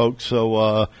ESPN2, folks.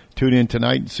 So tune in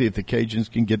tonight and see if the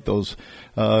Cajuns can get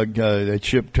that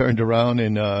ship turned around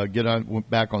and get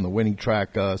back on the winning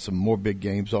track. Some more big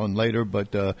games on later,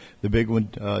 but the big one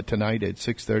tonight at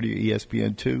 6:30,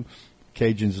 ESPN2.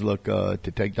 Cajuns look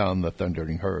to take down the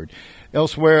Thundering Herd.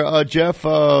 Elsewhere, Jeff,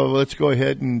 let's go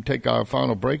ahead and take our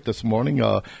final break this morning.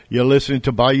 You're listening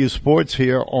to Bayou Sports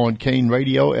here on Kane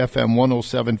Radio, FM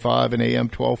 107.5 and AM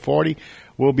 1240.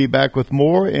 We'll be back with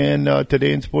more and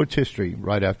Today in Sports History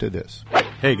right after this.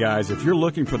 Hey guys, if you're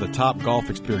looking for the top golf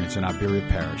experience in Iberia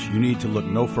Parish, you need to look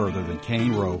no further than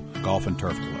Cane Row Golf and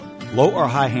Turf Club. Low or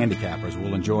high handicappers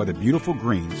will enjoy the beautiful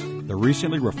greens, the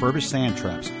recently refurbished sand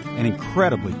traps, and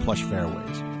incredibly plush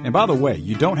fairways. And by the way,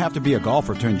 you don't have to be a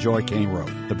golfer to enjoy Cane Row.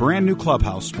 The brand new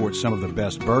clubhouse sports some of the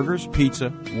best burgers,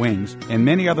 pizza, wings, and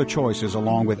many other choices,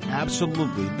 along with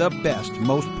absolutely the best,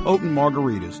 most potent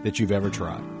margaritas that you've ever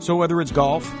tried. So whether it's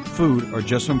golf, food, or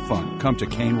just some fun, come to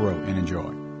Cane Row and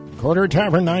enjoy. Quarter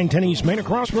Tavern, 910 East Main,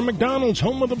 across from McDonald's,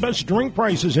 home of the best drink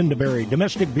prices in DeBerry.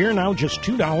 Domestic beer now just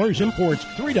 $2. Imports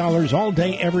 $3 all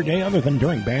day, every day, other than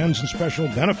during bans and special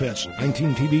benefits.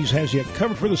 19 TVs has you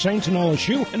covered for the Saints and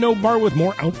LSU, and no bar with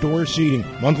more outdoor seating.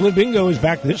 Monthly Bingo is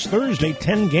back this Thursday.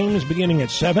 10 games beginning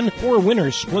at 7. 4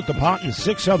 winners split the pot, and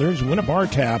 6 others win a bar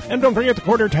tab. And don't forget the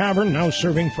Quarter Tavern, now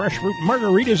serving fresh fruit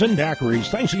margaritas and daiquiris.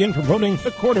 Thanks again for voting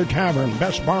the Quarter Tavern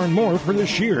best bar and more for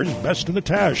this year's Best of the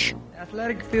Tash.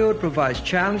 Athletic field provides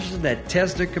challenges that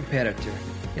test the competitor.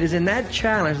 It is in that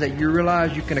challenge that you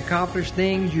realize you can accomplish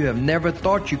things you have never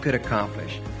thought you could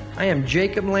accomplish. I am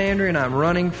Jacob Landry, and I'm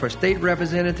running for state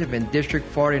representative in District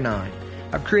 49.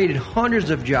 I've created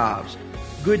hundreds of jobs,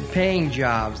 good-paying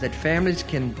jobs that families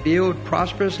can build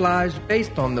prosperous lives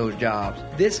based on those jobs.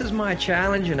 This is my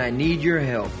challenge, and I need your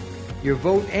help. Your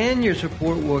vote and your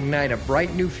support will ignite a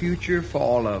bright new future for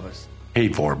all of us.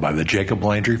 Paid for by the Jacob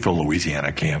Landry for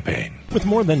Louisiana campaign. With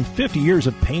more than 50 years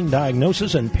of pain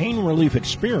diagnosis and pain relief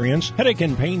experience, Headache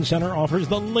and Pain Center offers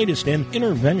the latest in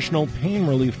interventional pain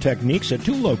relief techniques at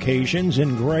 2 locations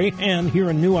in Gray and here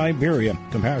in New Iberia.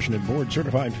 Compassionate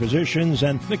board-certified physicians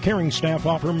and the caring staff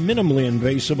offer minimally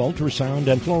invasive ultrasound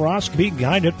and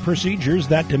fluoroscopy-guided procedures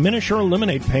that diminish or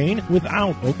eliminate pain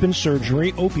without open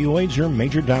surgery, opioids, or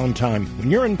major downtime.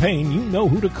 When you're in pain, you know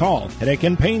who to call. Headache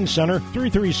and Pain Center,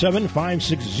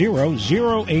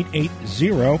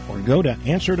 337-560-0880, or go to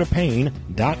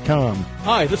answertopain.com.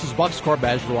 Hi, this is Boxcar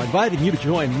Bajro, inviting you to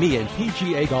join me and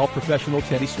PGA golf professional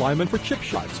Teddy Slyman for Chip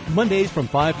Shots. Mondays from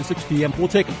 5 to 6 p.m., we'll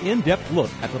take an in-depth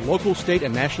look at the local, state,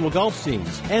 and national golf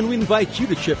scenes. And we invite you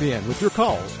to chip in with your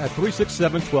calls at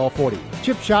 367-1240.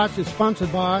 Chip Shots is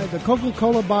sponsored by the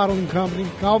Coca-Cola Bottling Company,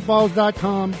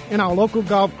 golfballs.com, and our local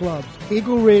golf clubs,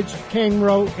 Eagle Ridge, Cane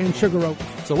Row, and Sugar Oak.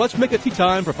 So let's make it tea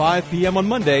time for 5 p.m. on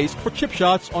Mondays for Chip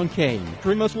Shots on Kane.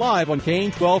 Stream us live on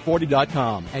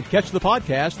Kane1240.com and catch the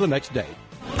podcast the next day.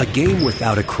 A game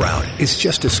without a crowd is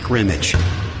just a scrimmage.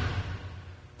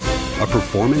 A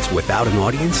performance without an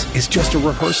audience is just a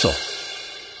rehearsal.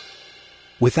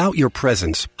 Without your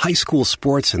presence, high school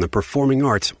sports and the performing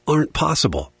arts aren't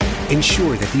possible.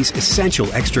 Ensure that these essential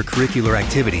extracurricular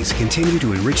activities continue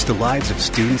to enrich the lives of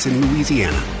students in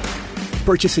Louisiana.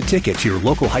 Purchase a ticket to your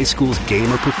local high school's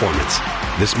game or performance.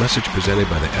 This message presented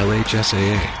by the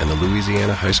LHSAA and the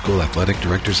Louisiana High School Athletic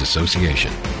Directors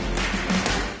Association.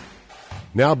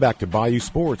 Now back to Bayou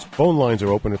Sports. Phone lines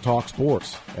are open to talk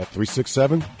sports at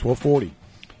 367-1240.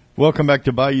 Welcome back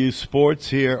to Bayou Sports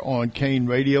here on Kane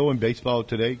Radio and Baseball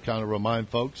Today. Kind of remind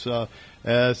folks,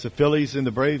 as the Phillies and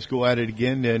the Braves go at it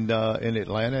again in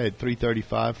Atlanta at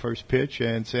 3:35 first pitch,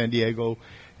 and San Diego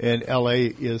and L.A.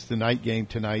 is the night game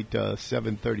tonight,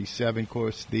 7:37. Of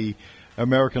course, the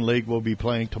American League will be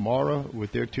playing tomorrow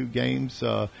with their two games,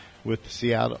 with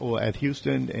Seattle at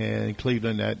Houston and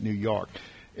Cleveland at New York.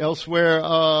 Elsewhere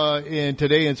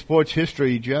today in sports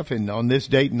history, Jeff, and on this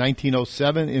date in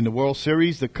 1907 in the World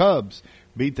Series, the Cubs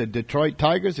beat the Detroit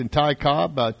Tigers and Ty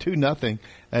Cobb 2-0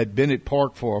 at Bennett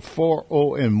Park for a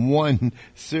 4-0-1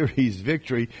 series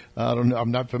victory. I don't know.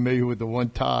 I'm not familiar with the one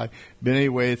tie. But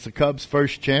anyway, it's the Cubs'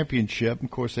 first championship.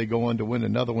 Of course, they go on to win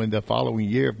another one the following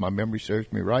year, if my memory serves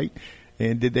me right.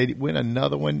 And did they win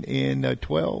another one in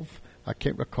 12? I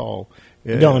can't recall.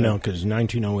 No, because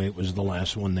 1908 was the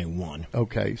last one they won.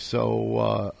 Okay,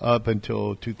 so up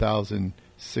until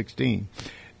 2016.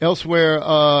 Elsewhere,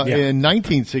 in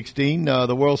 1916,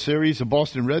 the World Series, the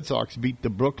Boston Red Sox beat the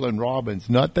Brooklyn Robins,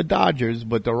 not the Dodgers,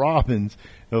 but the Robins,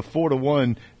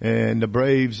 4-1, and the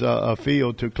Braves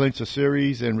failed to clinch the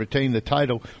series and retain the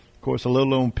title. Of course, a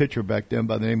little-known pitcher back then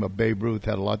by the name of Babe Ruth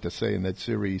had a lot to say in that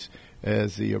series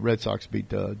as the Red Sox beat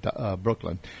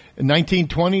Brooklyn. In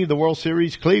 1920, the World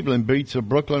Series, Cleveland beats the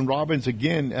Brooklyn Robins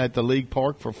again at the League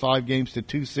Park for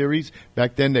 5-2 series.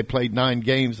 Back then, they played 9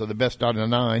 games of the best out of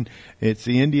 9. It's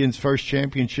the Indians' first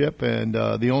championship, and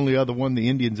the only other one the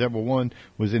Indians ever won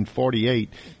was in 48.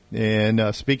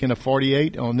 And speaking of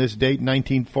 48, on this date,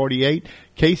 1948,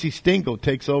 Casey Stengel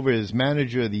takes over as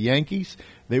manager of the Yankees.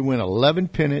 They win 11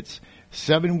 pennants,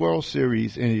 7 World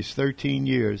Series in his 13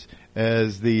 years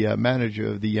as the manager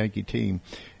of the Yankee team.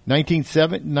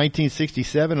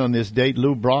 1967, on this date,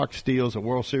 Lou Brock steals a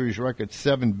World Series record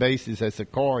 7 bases as the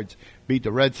Cards beat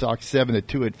the Red Sox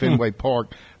 7-2 at Fenway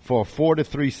Park for a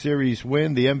 4-3 series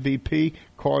win. The MVP,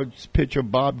 Cards pitcher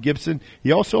Bob Gibson,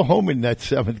 he also homered in that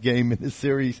 7th game in the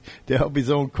series to help his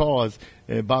own cause.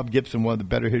 Bob Gibson, one of the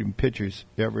better hitting pitchers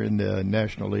ever in the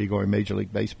National League or in Major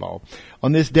League Baseball.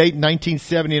 On this date,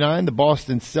 1979, the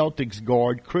Boston Celtics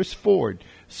guard Chris Ford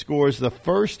scores the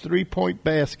first 3-point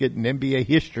basket in NBA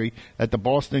history at the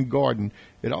Boston Garden.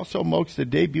 It also marks the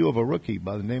debut of a rookie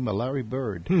by the name of Larry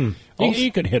Bird.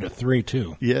 He could hit a 3,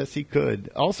 too. Yes, he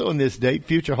could. Also on this date,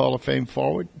 future Hall of Fame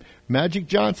forward Magic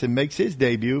Johnson makes his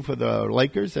debut for the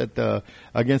Lakers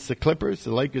against the Clippers.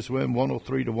 The Lakers win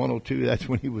 103-102. That's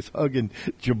when he was hugging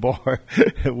Jabbar,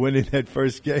 winning that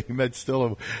first game. That's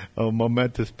still a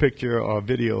momentous picture or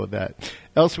video of that.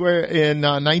 Elsewhere in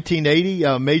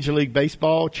 1980, Major League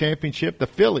Baseball championship, the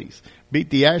Phillies beat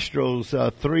the Astros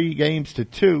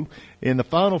 3-2. In the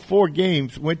final 4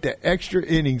 games, went to extra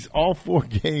innings. All 4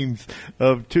 games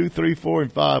of 2, 3, 4,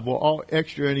 and 5 were all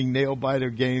extra inning nail-biter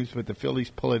games, but the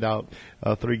Phillies pull it out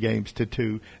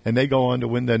 3-2, and they go on to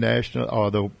win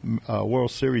the World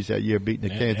Series that year, beating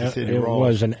the Kansas City Royals. It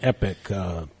was an epic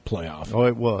playoff. Oh,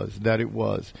 it was. It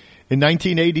was. In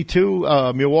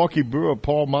 1982, Milwaukee Brewer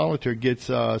Paul Molitor gets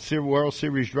World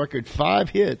Series record 5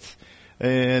 hits.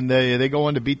 And they go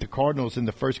on to beat the Cardinals in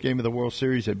the first game of the World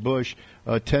Series at Busch,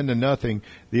 10-0.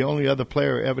 The only other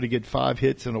player ever to get 5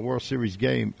 hits in a World Series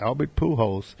game, Albert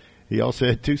Pujols. He also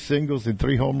had 2 singles and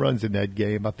 3 home runs in that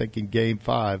game, I think in Game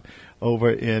 5 over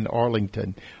in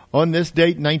Arlington. On this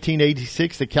date,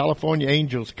 1986, the California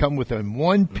Angels come within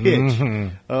 1 pitch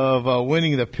of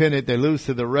winning the pennant. They lose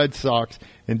to the Red Sox,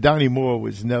 and Donnie Moore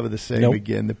was never the same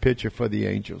again, the pitcher for the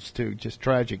Angels, too. Just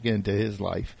tragic end to his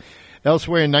life.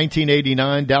 Elsewhere in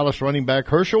 1989, Dallas running back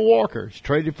Herschel Walker is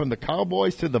traded from the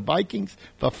Cowboys to the Vikings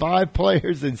for 5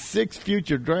 players and 6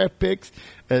 future draft picks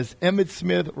as Emmitt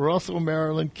Smith, Russell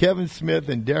Maryland, Kevin Smith,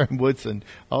 and Darren Woodson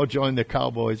all joined the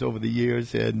Cowboys over the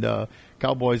years. And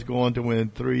Cowboys go on to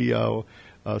win 3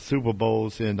 Super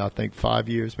Bowls in, I think, 5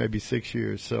 years, maybe 6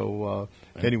 years. So,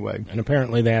 anyway. And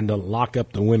apparently they had to lock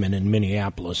up the women in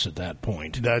Minneapolis at that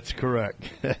point. That's correct.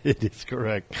 It is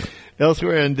correct.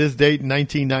 Elsewhere in this date, in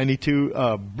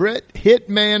 1992, Bret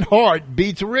Hitman Hart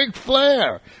beats Ric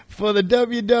Flair for the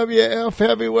WWF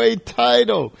Heavyweight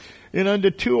title in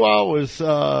under 2 hours.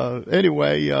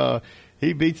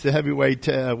 He beats the heavyweight,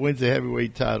 wins the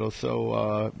heavyweight title,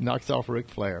 so knocks off Ric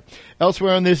Flair.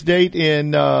 Elsewhere on this date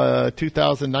in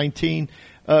 2019,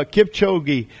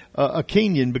 Kipchoge, a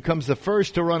Kenyan, becomes the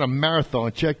first to run a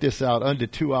marathon. Check this out, under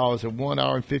 2 hours and 1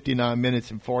 hour and 59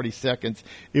 minutes and 40 seconds.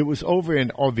 It was over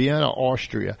in Vienna,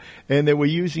 Austria, and they were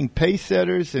using pace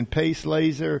setters and pace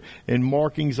laser and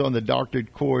markings on the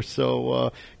doctored course.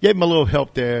 So gave him a little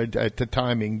help there at the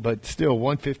timing, but still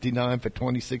 1:59 for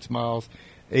 26 miles.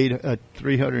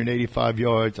 385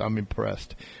 yards. I'm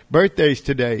impressed. Birthdays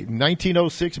today.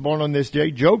 1906, born on this day,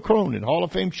 Joe Cronin, Hall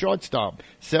of Fame shortstop,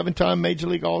 7-time Major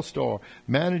League All-Star,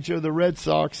 manager of the Red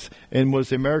Sox, and was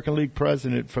the American League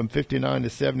president from 59 to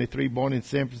 73, born in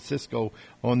San Francisco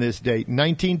on this date.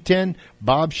 1910,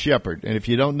 Bob Shepard. And if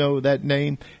you don't know that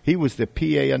name, he was the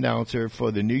PA announcer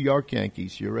for the New York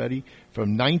Yankees. You ready?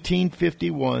 From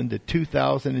 1951 to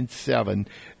 2007,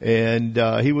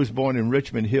 and he was born in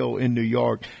Richmond Hill in New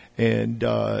York. And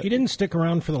he didn't stick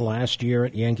around for the last year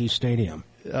at Yankee Stadium.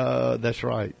 That's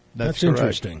right. That's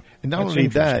interesting. And not only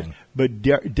that, but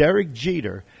Derek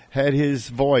Jeter had his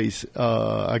voice,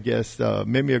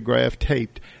 mimeograph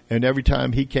taped, and every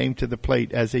time he came to the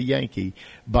plate as a Yankee,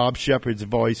 Bob Shepard's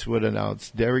voice would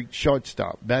announce Derek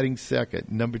shortstop, batting second,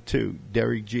 number 2,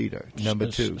 Derek Jeter, number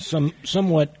 2.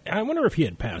 Somewhat. I wonder if he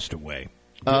had passed away.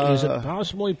 Is it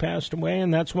possible he passed away,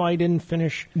 and that's why he didn't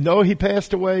finish? No, he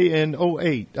passed away in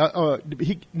 2008.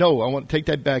 I want to take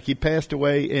that back. He passed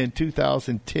away in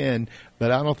 2010,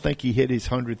 but I don't think he hit his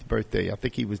 100th birthday. I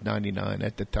think he was 99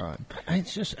 at the time.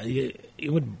 It's just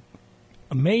it would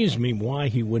amaze me why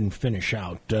he wouldn't finish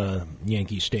out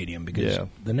Yankee Stadium, because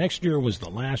the next year was the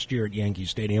last year at Yankee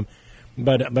Stadium.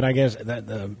 But I guess that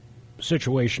the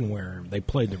situation where they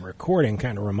played the recording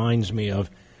kind of reminds me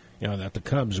of, that the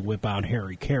Cubs whip out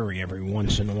Harry Carey every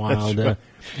once in a while to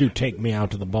take me out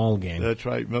to the ball game. That's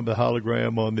right. Remember the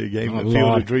hologram on the game, the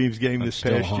Field of Dreams game this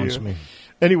past year? Me.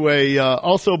 Anyway,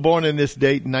 also born in this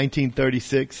date,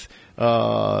 1936,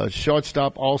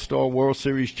 shortstop, All-Star, World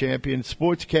Series champion,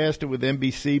 sportscaster with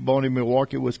NBC, born in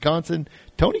Milwaukee, Wisconsin,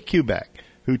 Tony Kubek,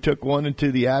 who took one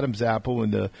into the Adam's apple in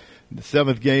the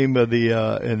seventh game of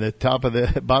in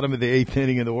the bottom of the eighth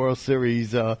inning in the World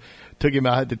Series.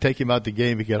 Had to take him out the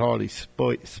game. He could hardly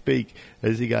speak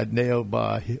as he got nailed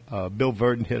by Bill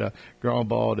Verdon. Hit a ground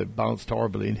ball that bounced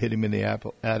horribly and hit him in the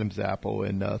Adam's apple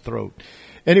and throat.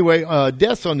 Anyway,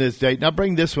 deaths on this date. And I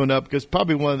bring this one up because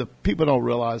probably one of the people don't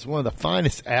realize one of the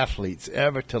finest athletes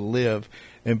ever to live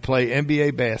and play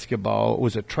NBA basketball,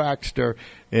 was a trackster,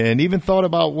 and even thought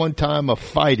about one time of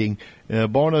fighting.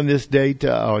 Born on this date,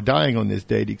 or dying on this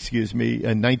date, in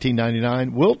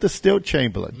 1999, Wilt the Stilt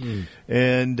Chamberlain.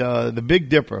 And the Big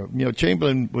Dipper.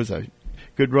 Chamberlain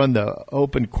could run the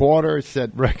open quarter, set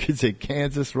records at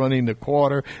Kansas running the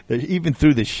quarter, even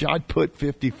through the shot put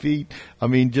 50 feet. I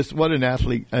mean, just what an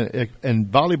athlete, and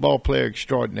volleyball player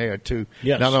extraordinaire, too.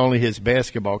 Yes. Not only his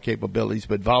basketball capabilities,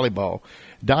 but volleyball.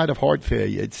 Died of heart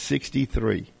failure at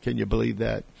 63. Can you believe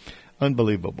that?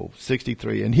 Unbelievable.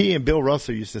 63. And he and Bill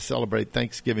Russell used to celebrate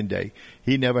Thanksgiving Day.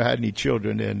 He never had any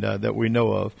children that we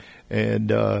know of.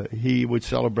 And he would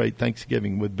celebrate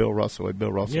Thanksgiving with Bill Russell at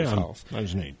Bill Russell's house. That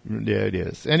was neat. Yeah, it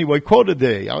is. Anyway, quote of the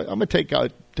day. I'm going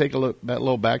to take a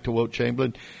little back to Wilt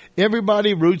Chamberlain.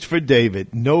 Everybody roots for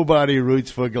David. Nobody roots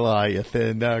for Goliath.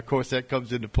 And, of course, that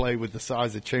comes into play with the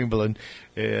size of Chamberlain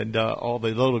and all the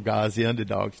little guys, the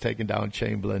underdogs, taking down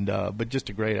Chamberlain. But just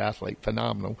a great athlete,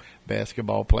 phenomenal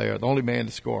basketball player. The only man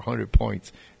to score 100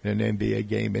 points in an NBA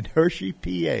game in Hershey,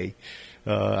 PA.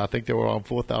 I think there were around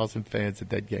 4,000 fans at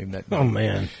that game that night. Oh,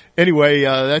 man. Anyway,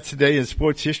 that's today in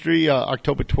sports history,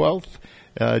 October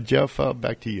 12th. Jeff,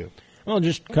 back to you. Well,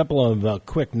 just a couple of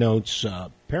quick notes.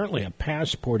 Apparently a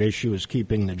passport issue is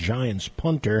keeping the Giants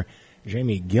punter,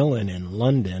 Jamie Gillan, in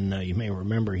London. You may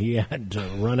remember he had to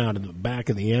run out of the back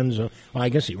of the end zone. Well, I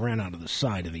guess he ran out of the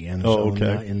side of the end zone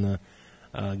in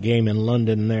the game in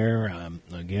London there.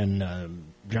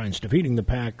 Giants defeating the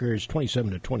Packers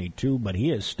 27-22, but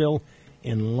he is still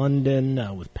in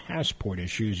London with passport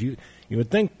issues. You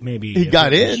would think maybe he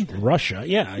got in Russia.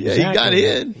 Yeah, exactly.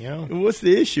 He got in. What's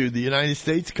the issue? The United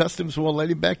States Customs won't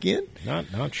let him back in?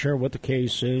 Not sure what the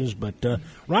case is, but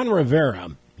Ron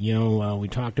Rivera, we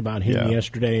talked about him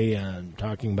yesterday,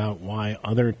 talking about why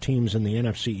other teams in the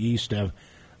NFC East have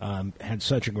had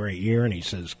such a great year, and he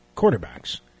says,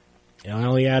 quarterbacks.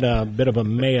 Well, he had a bit of a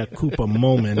mea culpa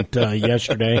moment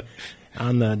yesterday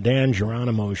on the Dan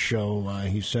Geronimo show.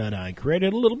 He said, I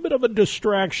created a little bit of a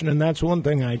distraction, and that's one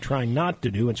thing I try not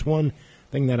to do. It's one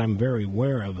thing that I'm very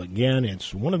aware of. Again,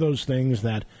 it's one of those things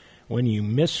that when you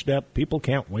misstep, people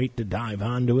can't wait to dive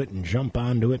onto it and jump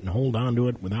onto it and hold onto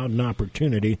it without an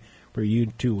opportunity for you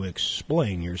to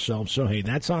explain yourself. So, hey,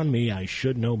 that's on me. I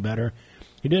should know better.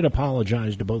 He did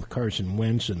apologize to both Carson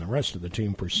Wentz and the rest of the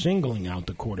team for singling out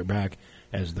the quarterback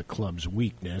as the club's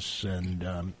weakness,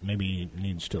 and maybe he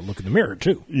needs to look in the mirror,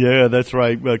 too. Yeah, that's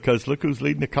right, because look who's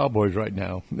leading the Cowboys right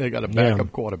now. They got a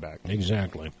backup quarterback.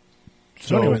 Exactly.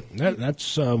 So anyway,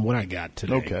 that's what I got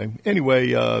today. Okay.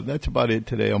 Anyway, that's about it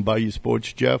today on Bayou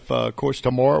Sports. Jeff, of course,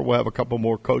 tomorrow we'll have a couple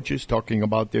more coaches talking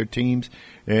about their teams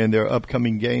and their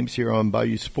upcoming games here on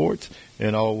Bayou Sports.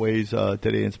 And always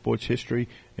today in sports history,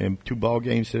 and 2 ball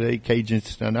games today,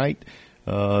 Cajuns tonight.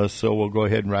 So we'll go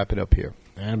ahead and wrap it up here.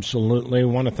 Absolutely.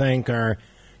 Want to thank our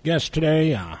guest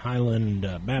today, Highland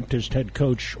Baptist head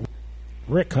coach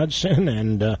Rick Hutson,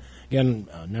 and again,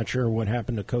 not sure what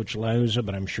happened to Coach Lauza,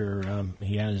 but I'm sure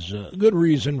he has a good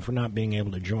reason for not being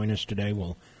able to join us today.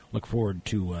 We'll look forward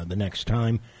to the next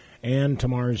time. And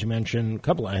tomorrow, as you mentioned, a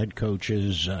couple of head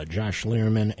coaches, Josh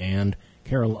Learman and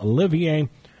Carol Olivier.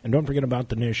 And don't forget about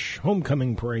the Nish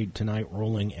Homecoming Parade tonight,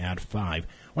 rolling at 5. I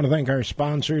want to thank our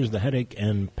sponsors, the Headache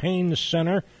and Pain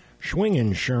Center, Schwing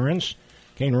Insurance,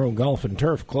 Cane Row Golf and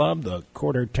Turf Club, the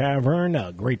Quarter Tavern,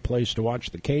 a great place to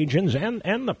watch the Cajuns,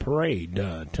 and the parade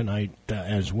tonight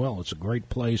as well. It's a great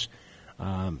place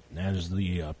as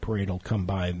the parade will come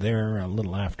by there a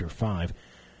little after 5.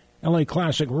 LA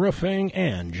Classic Roofing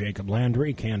and Jacob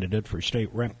Landry, candidate for State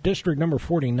Rep District number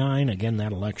 49. Again,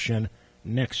 that election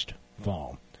next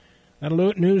fall. That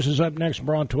news is up next,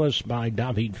 brought to us by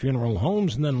David Funeral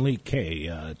Homes, and then Lee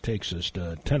Kay takes us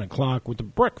to 10 o'clock with the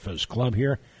Breakfast Club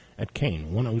here at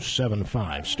Kane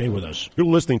 107.5. Stay with us. You're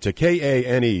listening to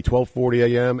KANE 1240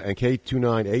 AM and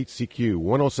K298CQ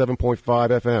 107.5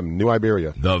 FM, New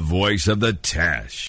Iberia. The voice of the Tash.